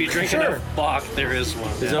Please? drink Sure. enough Bach, there is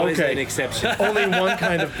one. There's always Okay. an exception. Only one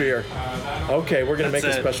kind of beer. Okay, we're gonna make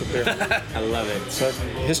That's a it. special beer. I love it. So,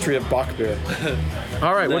 history of Bach beer.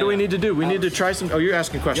 All right, what do we need to do? We need to try some. Oh, you're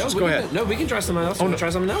asking questions. Go ahead. No, we can try something else. Want to try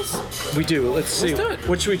something else? We do. Let's see. do it.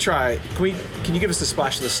 What should we try? Can you give us a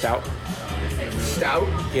splash of the stout? Stout?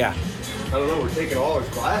 Yeah. I don't know. We're taking all his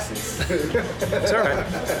glasses. It's all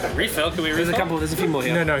right. Refill? Can we There's refill? there's a few more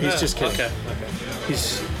here. No, he's just kidding. Okay.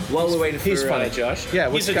 He's While we're waiting for he's funny. Josh. Yeah,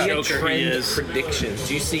 what's He's a got? joker. Trend He is. predictions.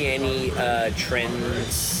 Do you see any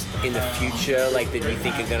trends in the future, like that you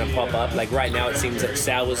think are going to pop up? Like right now, it seems like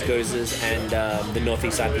sours, gozes, and the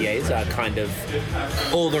Northeast IPAs are kind of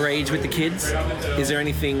all the rage with the kids. Is there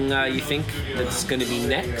anything you think that's going to be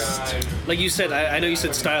next? Like you said, I know you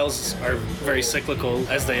said styles are very cyclical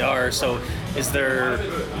as they are. So, is there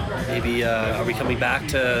maybe are we coming back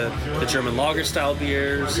to the German lager style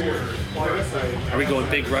beers? Are we going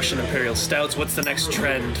big Russian imperial stouts? What's the next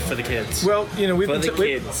trend for the kids? Well, we've For been the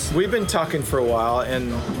kids. we've been talking for a while,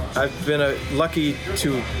 and I've been lucky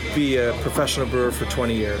to be a professional brewer for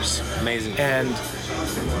 20 years. Amazing. And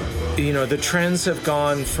the trends have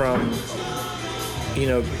gone from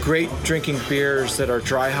great drinking beers that are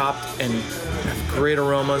dry hopped and have great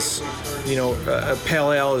aromas. A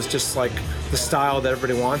pale ale is just like the style that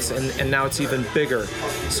everybody wants, and now it's even bigger.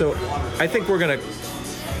 So I think we're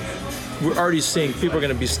already seeing people are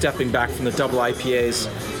going to be stepping back from the double IPAs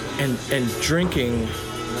and drinking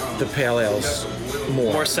the pale ales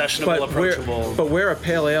more. More sessionable, approachable. But where a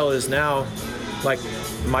pale ale is now, like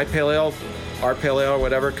my pale ale, our pale ale, or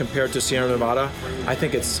whatever, compared to Sierra Nevada, I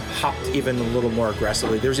think it's hopped even a little more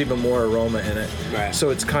aggressively. There's even more aroma in it. Right.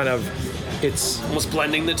 So it's almost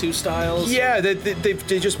blending the two styles. Yeah, they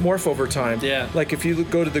just morph over time. Yeah. Like if you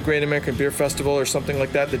go to the Great American Beer Festival or something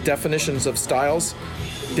like that, the definitions of styles,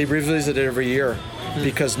 they revisit it every year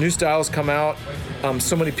because new styles come out.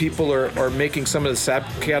 So many people are making some of the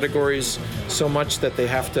subcategories so much that they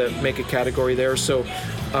have to make a category there. So,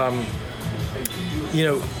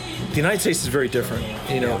 the United States is very different,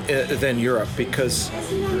 than Europe because.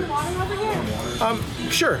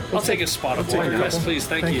 Sure. I'll take a spot of water. Yes, please.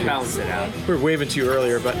 Thank you. Balance it out. We were waving to you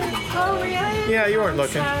earlier, but Oh, really? yeah, you weren't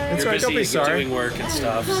looking. It's You're all right. Don't be busy sorry. doing work and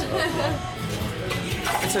stuff. So.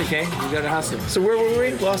 It's okay. You got to hustle. So where were we?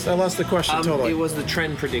 I lost the question totally. It was the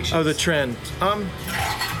trend prediction. Oh, the trend.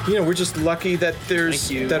 We're just lucky that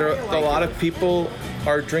a lot of people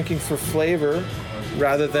are drinking for flavor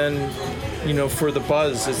rather than, for the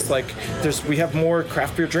buzz. It's like we have more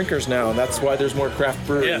craft beer drinkers now. That's why there's more craft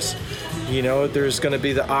breweries. Yes. There's going to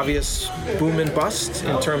be the obvious boom and bust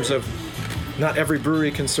in terms of not every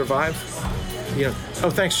brewery can survive. Oh,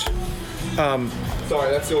 thanks. Sorry,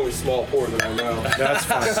 that's the only small pour that I know. That's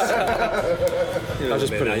fine. I'll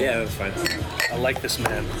just put it in. Yeah, that's fine. I like this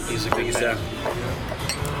man. He's a good man.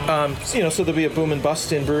 So there'll be a boom and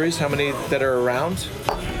bust in breweries. How many that are around?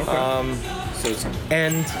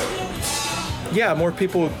 More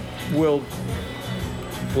people will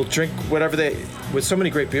drink whatever they. With so many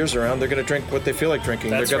great beers around, they're going to drink what they feel like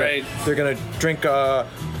drinking. That's right. They're going to drink a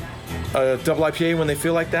double IPA when they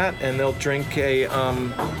feel like that, and they'll drink a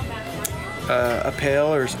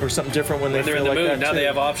pale or something different when they They're feel in the like mood. that Now too. they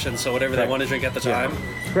have options, so whatever they Right. want to drink at the Yeah. time.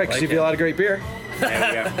 Right, because you have a lot of great beer. There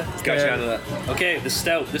we go. Let's go down to that. Okay, the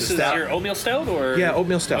stout. This is stout. your oatmeal stout, or Yeah,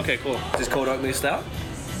 oatmeal stout. Okay, cool. Is this called oatmeal stout?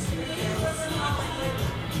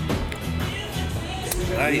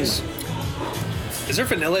 Nice. Is there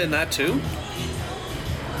vanilla in that too?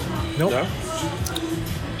 Nope. No.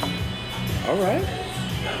 All right.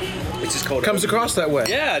 It's just called. Comes across that way.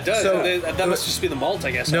 Yeah, it does. So- that must just be the malt,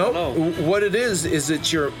 I guess. I No, don't know. what it is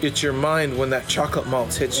it's your mind when that chocolate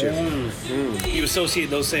malt hits you. You associate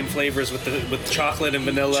those same flavors with chocolate and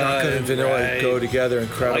vanilla. Chocolate and vanilla right. go together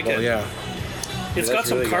incredible. Like it. Yeah. It's got that's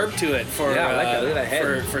some really carb to it for Yeah, I like that. Look at that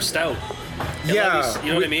head. for stout. Yeah. You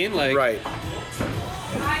know what I mean? Like Right.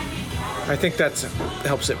 I think that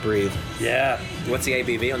helps it breathe. Yeah. What's the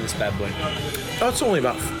ABV on this bad boy? Oh, it's only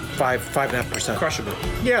about 5.5%. Crushable.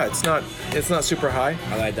 Yeah, it's not super high.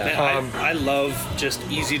 I like that. Man, I love just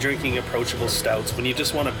easy drinking, approachable stouts. When you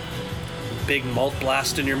just want a big malt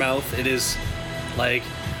blast in your mouth, it is like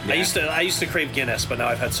I used to crave Guinness, but now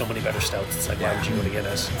I've had so many better stouts. It's like, why would you go to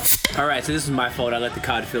Guinness? All right, so this is my fault. I let the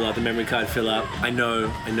card fill up, the memory card fill up. I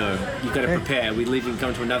know. You've got to prepare. We leave and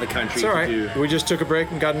come to another country It's all to right. do. We just took a break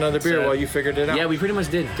and got another beer So- while you figured it out. Yeah, we pretty much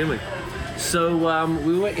did, didn't we? So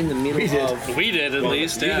we were in the middle of. We did at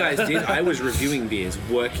least. You Yeah. guys did. I was reviewing beers,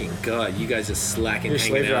 working. God, you guys are slacking, You're a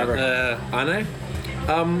hanging slave out. driver. Aren't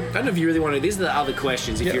I? I don't know if you really want to. These are the other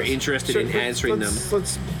questions if Yeah. you're interested Sure, in answering them.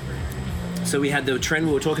 Let's So we had the trend.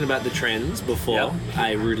 We were talking about the trends before. Yep.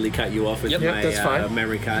 I rudely cut you off with Yep. my Yep, that's fine.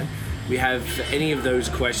 memory card. We have any of those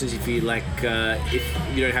questions if you like. If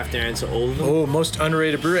you don't have to answer all of them. Oh, most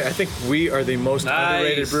underrated brewery. I think we are the most Nice.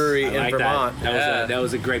 underrated brewery I in like Vermont. That. Yeah. That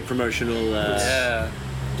was a great promotional. Yeah.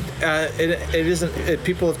 It isn't.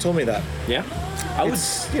 People have told me that. Yeah. I would.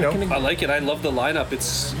 It's, I like it. I love the lineup.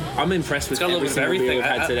 It's I'm impressed with got a little every bit of single beer everything. we've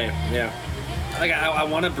had I- today. Yeah. like I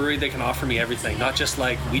want a brewery that can offer me everything, not just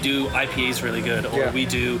like we do IPAs really good or Yeah. we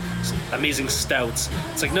do amazing stouts.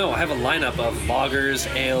 It's like no, I have a lineup of lagers,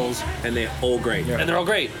 ales, And they're all great. Yeah. and they're all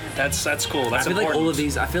great. That's cool. That's I feel important. like all of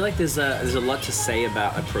these. I feel like there's a lot to say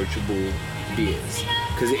about approachable beers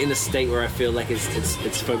because in a state where I feel like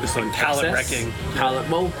it's focused on palate excess, wrecking. palate.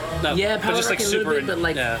 Well, No, yeah, but palate just, like, wrecking a little super bit, but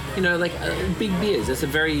like yeah. big beers. That's a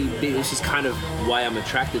very big. Which is kind of why I'm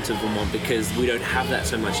attracted to Vermont because we don't have that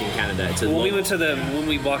so much in Canada. It's a When we lot- when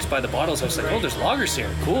we walked by the bottles, I was like, oh, there's lagers here.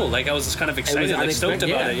 Cool. Like I was just kind of excited, like stoked unexpected,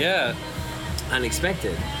 about it. Yeah.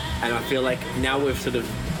 unexpected, and I feel like now we've sort of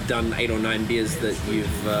done 8 or 9 beers that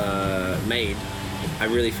you've made. I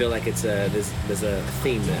really feel like there's a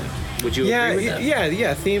theme there. Would you agree with that?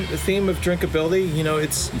 Yeah. Theme of drinkability. You know,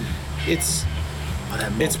 it's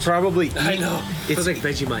It's probably I know. It's like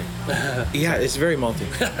Vegemite. yeah, it's very malty.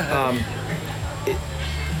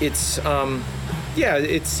 It's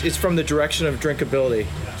from the direction of drinkability.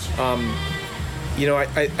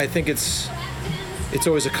 I think it's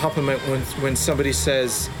always a compliment when somebody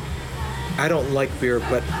says, I don't like beer,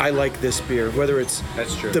 but I like this beer. Whether it's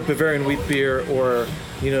That's true. the Bavarian wheat beer or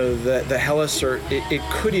the Helles, or it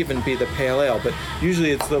could even be the pale ale. But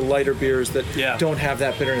usually it's the lighter beers that don't have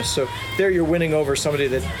that bitterness. So there you're winning over somebody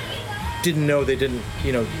that didn't know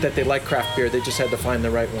that they like craft beer. They just had to find the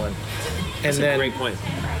right one. That's a great point.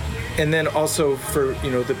 And then also for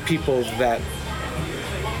the people that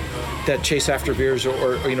chase after beers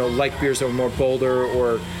or like beers that are more bolder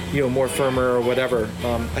or more firmer or whatever.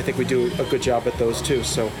 I think we do a good job at those too.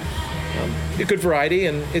 So a good variety,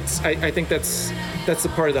 and I think that's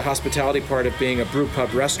the part of the hospitality part of being a brew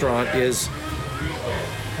pub restaurant is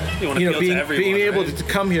being able to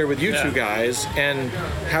come here with you two guys and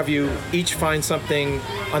have you each find something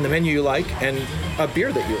on the menu you like and a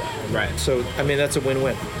beer that you like. Right. So I mean that's a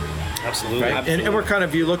win-win. Absolutely. Right? Absolutely. And we're kind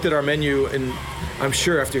of, you looked at our menu, and I'm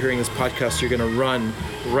sure after hearing this podcast, you're going to run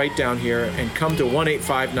right down here and come to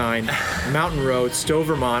 1859 Mountain Road, Stowe,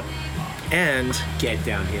 Vermont, and Get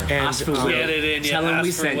down here. And, Ask for Will. Get it in, Tell him ask we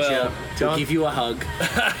for sent Will. you. He'll give you a hug.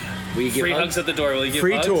 Will you give Free hugs at the door. Will you give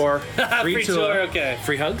free hugs? tour. Free tour, okay.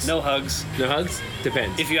 Free hugs? No hugs. No hugs?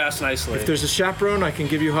 Depends. If you ask nicely. If there's a chaperone, I can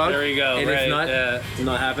give you a hug. There you go. and right. if not, yeah.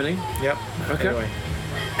 not happening. Yep. Okay. Anyway,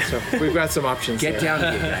 so we've got some options. Get there.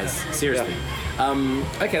 down here, guys. Seriously.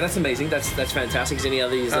 Okay, that's amazing. That's fantastic. Is any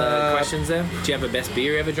other questions there? Do you have a best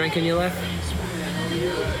beer you ever drank in your life?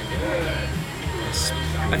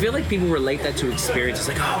 I feel like people relate that to experiences.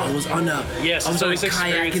 Like, oh, I was on a Yes, I was it's on a always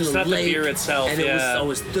kayak experience. in It's the not the lake, beer itself, and I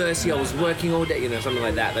was thirsty. I was working all day, something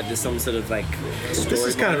like that. That there's some sort of like story. This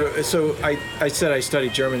is kind of so. I said I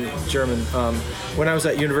studied German. When I was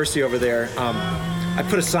at university over there, I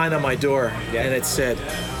put a sign on my door, and it said,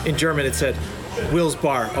 in German, it said, "Will's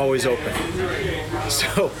Bar, always open."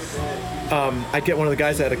 So I'd get one of the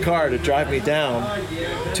guys that had a car to drive me down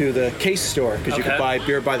to the case store because you could buy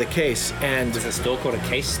beer by the case. And Is a store called a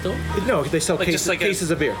case store? no, they sell Like cases, just like cases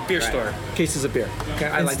a of beer. Beer store. Cases of beer. Okay,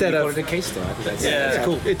 I like that you call it a case store. I think that's Yeah.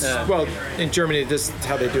 cool. It's well in Germany. This is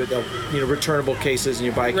how they do it. They'll, returnable cases, and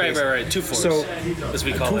you buy a case. Right. 2-4s. So as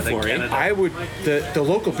we call it in 2-4, eh? Canada. I would the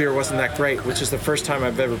local beer wasn't that great, which is the first time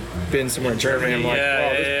I've ever been somewhere in Germany. I'm like, Yeah,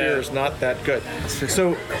 this yeah. beer is not that good.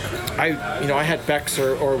 So I had Beck's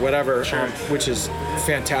or whatever, which is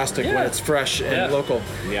fantastic when it's fresh and local.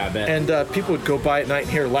 Yeah, I bet. And people would go by at night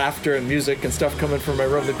and hear laughter and music and stuff coming from my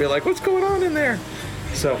room. They'd be like, "What's going on in there?"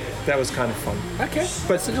 So that was kind of fun. Okay.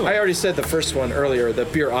 But I already said the first one earlier, the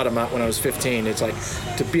beer automat when I was 15. It's like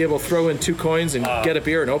to be able to throw in 2 coins and get a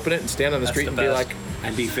beer and open it and stand on the street the and be best. like,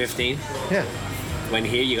 And be 15. yeah. When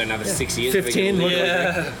here, you got another 6 years. 15, before look you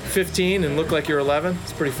get like 15 and look like you're 11.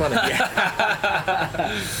 It's pretty funny.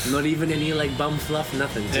 Not even any like bum fluff,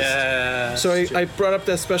 nothing. Just Yeah. So I brought up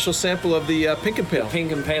that special sample of the Pink and Pale.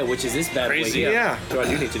 Pink and Pale, which is this bad boy Crazy. here. Yeah. So what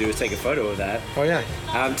you need to do is take a photo of that. Oh yeah,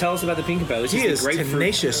 Tell us about the Pink and Pale. Which he is is the grapefruit.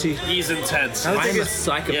 tenacious. He's intense. I don't I think am a it's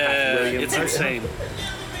psychopath, Yeah, William. it's insane.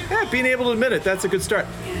 being able to admit it. That's a good start.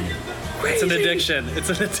 It's an addiction. It's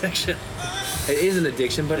an addiction. It is an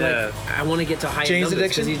addiction, but Yeah. like I want to get to higher Jane's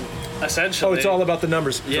numbers. 'cause addiction? Essentially. Oh, it's all about the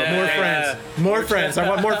numbers. Yeah. More friends. More friends. I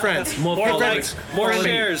want more friends. More More followers. likes, more Friend me.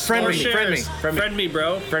 shares, Friend more me. shares. Friend me. Friend me,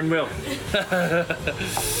 bro. Friend Will.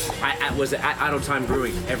 I was at Idle Time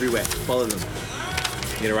Brewing everywhere. Follow them.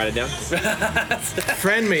 You gonna write it down?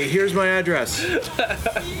 Friend me. Here's my address.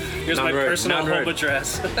 Here's my Mountain Road, personal Mountain home Road.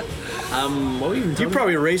 address. What were you even You talking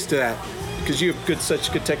probably raced to that because you have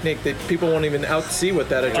such good technique that people won't even out see what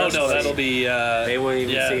that Oh address no, is. that'll be. They won't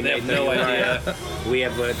even yeah, see they have me. no idea. about? We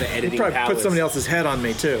have the editing Probably powers. put somebody else's head on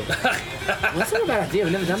me too. That's not a bad idea.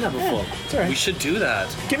 We've never done that before. It's all right. We should do that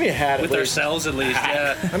Give me a hat at with least. ourselves at least.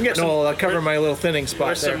 Yeah. I'm getting old. I'll cover my little thinning Or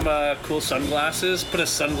spot there. some cool sunglasses. Put a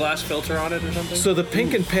sunglass filter on it or something. So the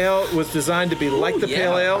Pink and Pale was designed to be like the yeah.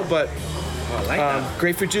 Pale Ale, but Oh, I like that.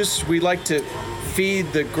 grapefruit juice, we like to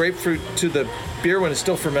feed the grapefruit to the beer when it's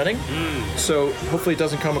still fermenting. So hopefully it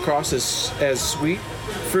doesn't come across as sweet,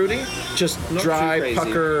 fruity. Just Not dry, too crazy.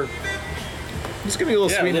 pucker. Just give me a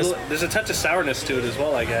little yeah, sweetness. there's a touch of sourness to it as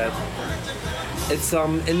well, I guess. It's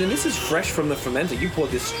and then this is fresh from the fermenter. You poured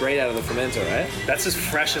this straight out of the fermenter, right? That's as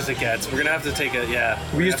fresh as it gets. We're gonna have to take a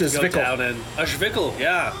We used a a Zwickel. A Zwickel,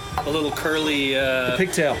 yeah, a little curly.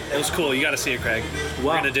 Pigtail. It was cool. You got to see it, Craig. We're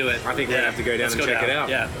Wow. gonna do it. I think we're gonna have to go down Let's and go check down. it out.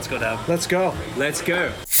 Yeah, let's go down. Let's go. Let's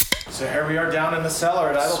go. So here we are down in the cellar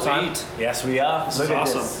at Idle Time. Sweet. Yes, we are. Look at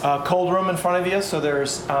awesome. this. Cold room in front of you, so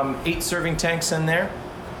there's 8 serving tanks in there.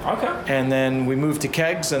 Okay. And then we move to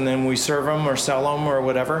kegs, and then we serve them or sell them or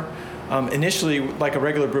whatever. Initially, like a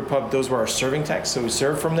regular brew pub, those were our serving tanks, so we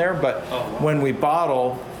serve from there. But when we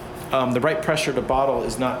bottle, the right pressure to bottle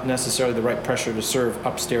is not necessarily the right pressure to serve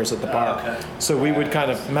upstairs at the bar. Okay. So we would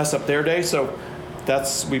kind of mess up their day. So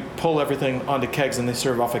we pull everything onto kegs, and they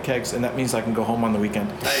serve off of kegs, and that means I can go home on the weekend.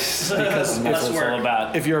 Nice. Because That's what it's all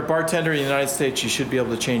about. if you're a bartender in the United States, you should be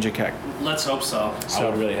able to change a keg. Let's hope so. I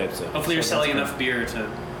would really hope so. Hopefully you're selling enough beer to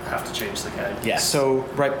have to change the keg. Yes. So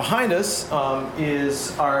right behind us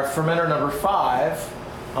is our fermenter number 5,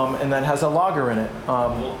 and that has a lager in it.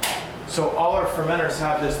 So all our fermenters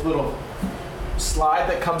have this little slide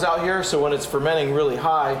that comes out here, so when it's fermenting really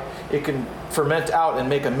high, it can ferment out and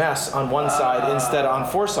make a mess on one side instead of on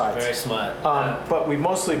 4 sides. Very smart. But we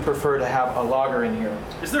mostly prefer to have a lager in here.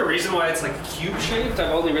 Is there a reason why it's like cube shaped?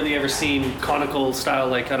 I've only really ever seen conical style,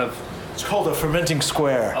 like kind of. It's called a fermenting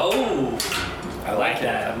square. Oh, I like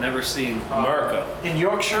that. I've never seen. America. In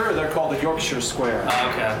Yorkshire, they're called a Yorkshire square.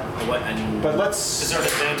 Okay. What? And But let's... Is there an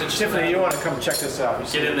advantage? to Tiffany, that? you want to come check this out?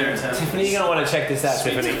 Get in there, Tiffany, you're gonna want to check this out,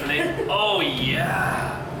 Sweet Tiffany. Tiffany. Oh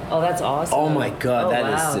yeah. Oh, that's awesome. Oh my God, Oh, that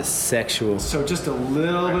is wow. just sexual. So just a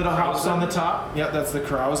little bit of hops on the top. Yep, that's the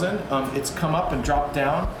Krausen. It's come up and dropped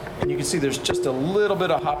down, and you can see there's just a little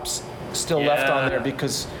bit of hops still left on there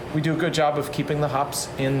because we do a good job of keeping the hops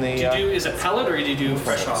in the Is it pellet or do you do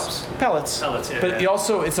fresh hops? pellets. Pellets, yeah, But yeah. you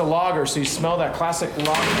also, it's a lager, so you smell that classic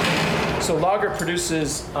lager. So lager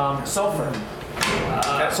produces sulfur.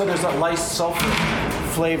 So there's a light sulfur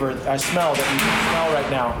flavor I smell that you can smell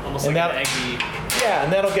right now. Almost and like that, an eggy. yeah,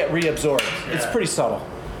 and that'll get reabsorbed. It's Yeah. pretty subtle.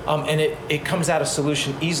 And it comes out of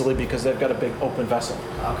solution easily because they've got a big open vessel.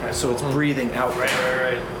 Okay. So it's breathing out.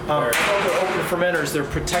 Right. All the open fermenters, they're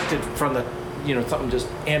protected from the, something just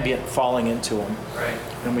ambient falling into them. Right.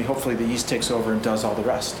 And hopefully the yeast takes over and does all the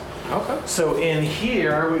rest. Okay. So in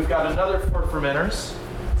here, we've got another 4 fermenters,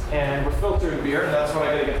 and we're filtering beer, and that's what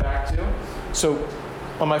I gotta get back to. So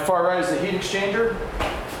on my far right is the heat exchanger,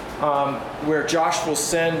 where Josh will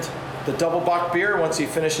send the double bock beer. Once he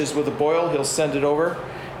finishes with the boil, he'll send it over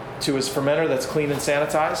to his fermenter that's clean and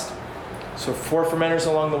sanitized. So 4 fermenters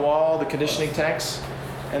along the wall, the conditioning tanks.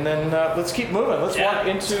 And then let's keep moving. Let's walk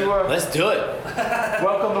into Let's do it.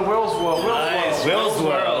 welcome to Will's World. Nice. Will's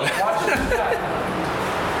World. Watch it.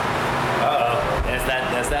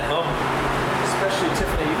 There's that home. Especially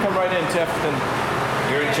Tiffany. You come right in, Tiff. And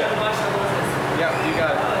You're in charge. yeah, you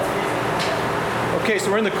got it. Okay,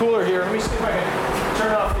 so we're in the cooler here. Let me see if I can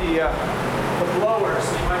turn off the blower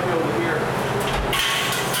so you might be able to hear.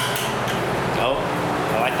 Oh,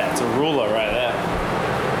 I like that. It's a ruler right there.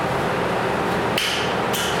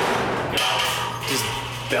 Just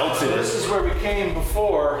belted This it. is where we came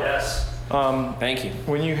before Yes. Thank you.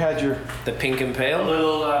 when you had your... The pink and A pale.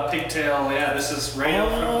 little pigtail. Yeah, this is right out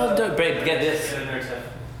Oh, from the. babe, get this. Get in there, Tiff.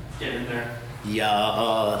 Get in there.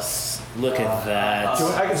 Yes. Look at that.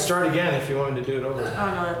 I can start again if you want me to do it over. Oh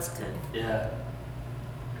no, that's good. Yeah.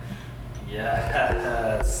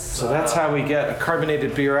 Yes. So that's how we get a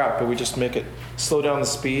carbonated beer out, but we just make it slow down the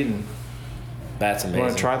speed. And That's you amazing.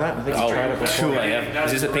 want to try that? I think Oh, you tried it before. sure I have.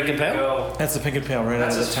 Is this a pink and pale? Go. That's the pink and pale right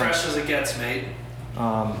That's out of as the tank. fresh as it gets, mate. You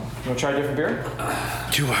want to try a different beer?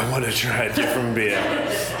 Do I want to try a different beer?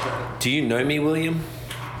 Do you know me, William?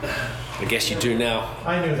 I guess you do now.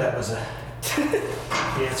 I knew that was a...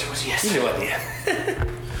 The answer was yes. You know what, yeah.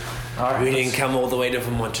 All right, We didn't come all the way to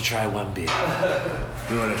Vermont to try one beer.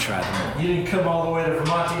 We want to try them all. You didn't come all the way to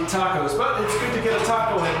Vermont to eat tacos, but it's good to get a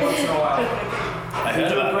taco in once in a while. I You heard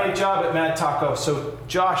do a about great job at Mad Taco. So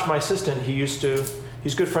Josh, my assistant, he's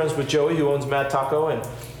good friends with Joey, who owns Mad Taco, and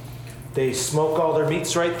they smoke all their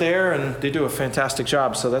meats right there, and they do a fantastic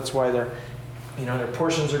job. So that's why their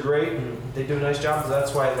portions are great, and they do a nice job. So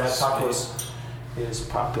that's why Mad Taco is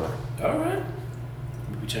popular. it. All right.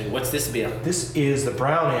 What's this beer? This is the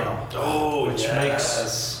brown ale, Oh, which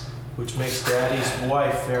yes. makes Daddy's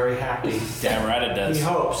wife very happy. Damn right it does. He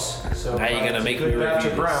hopes. So Now you're gonna it's a make good me batch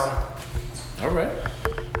review of this. brown. All right.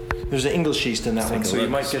 There's an English yeast in that Let's one, take a so you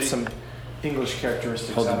look. might get some English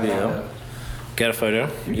characteristics Hold the out of beer that. up. Get a photo.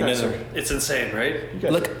 You guys know are- It's insane, right? you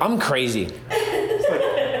guys Look, I'm crazy.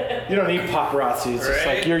 You don't need paparazzi. It's just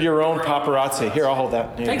Right? like you're your own paparazzi. Here, I'll hold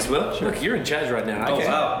that. Here you Thanks, go. Will. Look, you're in charge right now. Oh, Okay.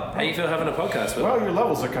 wow. How you feel having a podcast, Will? Well, your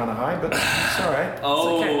levels are kind of high, but it's all right.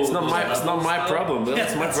 Oh, Okay, it's not my problem, Will. Yeah,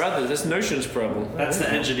 It's my brother. That's Notion's problem. That's the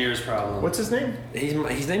engineer's problem. What's his name?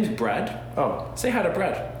 His name's Brad. Oh, Say hi to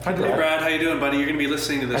Brad. hi, Hey, Brad. Brad, how you doing, buddy? You're gonna be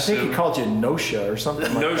listening to I this think soon. he called you Notia or something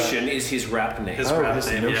like that. Notion is his rap name. His Oh, rap his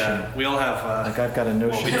name, Notion. yeah. We all have. Like I've got a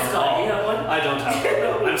Notion. we don't all. I don't have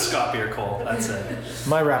one. No. I'm Scott Beer Cole. That's it.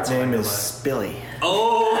 My rap name is Billy.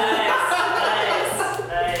 Oh,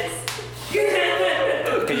 Nice.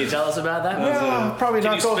 tell us about that? Yeah, probably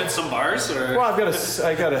Can not you go. spit some bars? Or? Well, I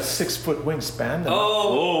got a 6-foot wingspan. And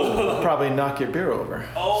Oh. probably knock your beer over.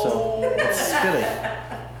 So let's spit it.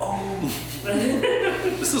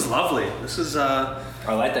 This is lovely. This is. I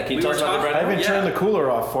like that. Can you We talk were about the talking- bread? I even Yeah. turned the cooler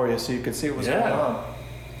off for you so you could see what was Yeah. going on.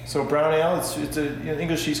 So brown ale, it's a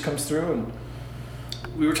English yeast comes through and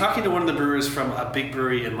We were talking to one of the brewers from a big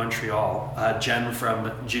brewery in Montreal, Jen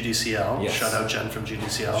from GDCL. Yes. Shout out Jen from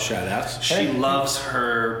GDCL. Shout out. She loves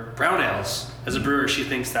her brown ales. As a brewer, she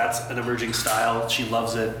thinks that's an emerging style. She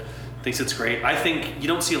loves it, thinks it's great. I think you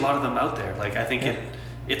don't see a lot of them out there. Like, I think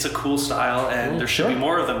it's a cool style, and there should sure. be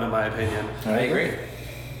more of them, in my opinion. I agree.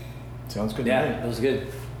 sounds good Yeah, to that me. was good.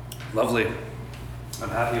 Lovely. I'm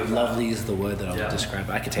happy with that. Lovely is the word that I would Yeah. describe.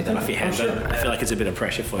 I could take that off your hands. sure. I feel like it's a bit of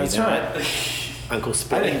pressure for That's you. right. Uncle I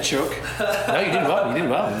Spit. didn't choke. No, you did well. You did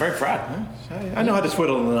well. I'm very proud. I know how to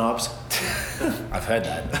twiddle the knobs. I've heard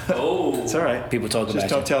that. Oh. It's all right. People talk Just about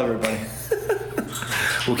don't you. tell everybody.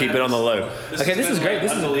 We'll keep it on the low. Okay, this is been, great. like,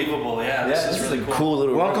 This is unbelievable. Yeah, this is really cool. cool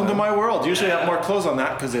little. Welcome to my world. Usually I have more clothes on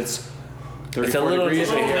that because it's 34 It's a little degrees.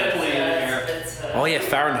 nippy. Definitely in here. Oh yeah,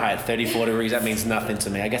 Fahrenheit, 34 degrees. That means nothing to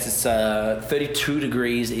me. I guess it's 32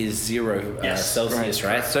 degrees is 0 Yes, Celsius,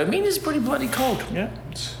 right? So it means it's pretty bloody cold. Yeah,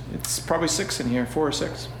 it's probably 6 in here, 4 or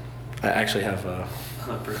 6. I actually have.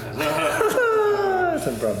 That's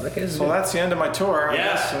a problem. Okay, So that's the end of my tour, I Yeah.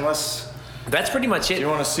 guess, unless that's pretty much it. you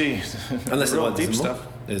want to see Unless real what, deep there's more? stuff.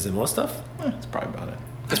 Is there more stuff? That's probably about it.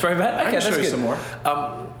 That's probably bad. Okay, can that's show you good. some more.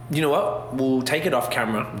 You know what? We'll take it off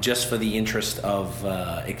camera just for the interest of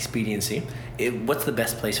expediency. What's the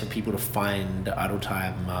best place for people to find Idle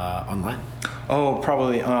Time online? Oh,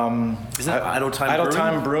 probably. Is that Idle Time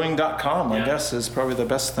Brewing? IdleTimeBrewing.com, I Yeah. guess, is probably the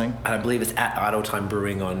best thing. And I believe it's at Idle Time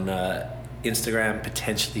Brewing on Instagram,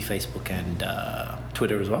 potentially Facebook and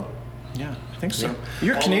Twitter as well. Yeah, I think so. Yeah.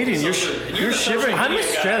 You're Canadian. You're, social- you're the social shivering. I'm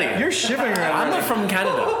Australian. You're shivering I'm around. not from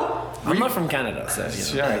Canada. I'm not from Canada, so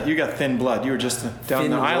you know. All right, you got thin blood. You were just down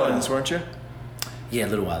Thin the blood. islands, weren't you? Yeah, a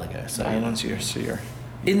little while ago. So Islands,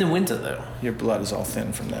 in the winter though, your blood is all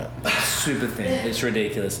thin from that. super thin. It's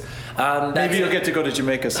ridiculous. Maybe you'll get to go to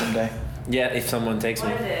Jamaica someday. Yeah, if someone takes me.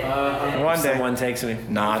 One If day. someone takes me. If you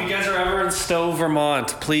Not. guys are ever in Stowe,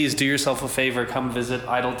 Vermont, please do yourself a favor. Come visit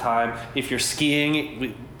Idle Time. If you're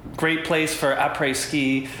skiing, great place for après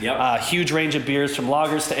ski. Yep. Huge range of beers from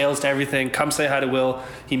lagers to ales to everything. Come say hi to Will.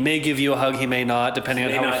 He may give you a hug. He may not, depending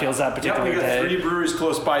on May how not. he feels that Yep, particular we got day. 3 breweries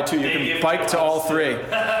close by too. You They can give bike you to all us. 3.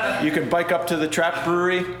 You can bike up to the Trap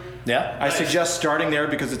Brewery. Yeah. I suggest starting there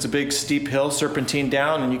because it's a big steep hill, serpentine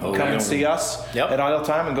down, and you can come yeah. and see us Yep. at Idle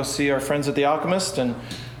Time and go see our friends at the Alchemist and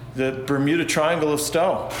the Bermuda Triangle of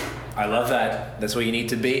Stowe. I love that. That's where you need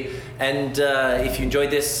to be. And if you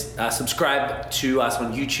enjoyed this, subscribe to us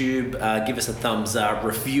on YouTube. Give us a thumbs up.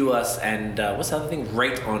 Review us. And what's the other thing?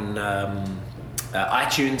 Rate on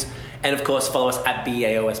iTunes. And of course, follow us at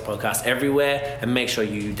BAOS Podcast everywhere. And make sure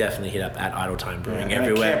you definitely hit up at Idle Time Brewing And I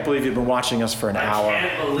everywhere. can't believe you've been watching us for an hour.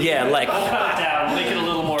 Yeah, like, Cut it down. Make it a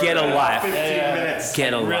little more. get a life. 15 minutes.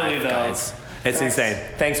 Get a Really, life, though. guys. It's insane.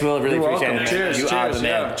 Thanks, Will. Really You're appreciate welcome. it. Cheers, You are cheers, the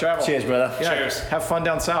man. yeah, travel. Cheers, brother. Yeah, Cheers. have fun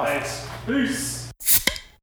down south. Thanks. Peace.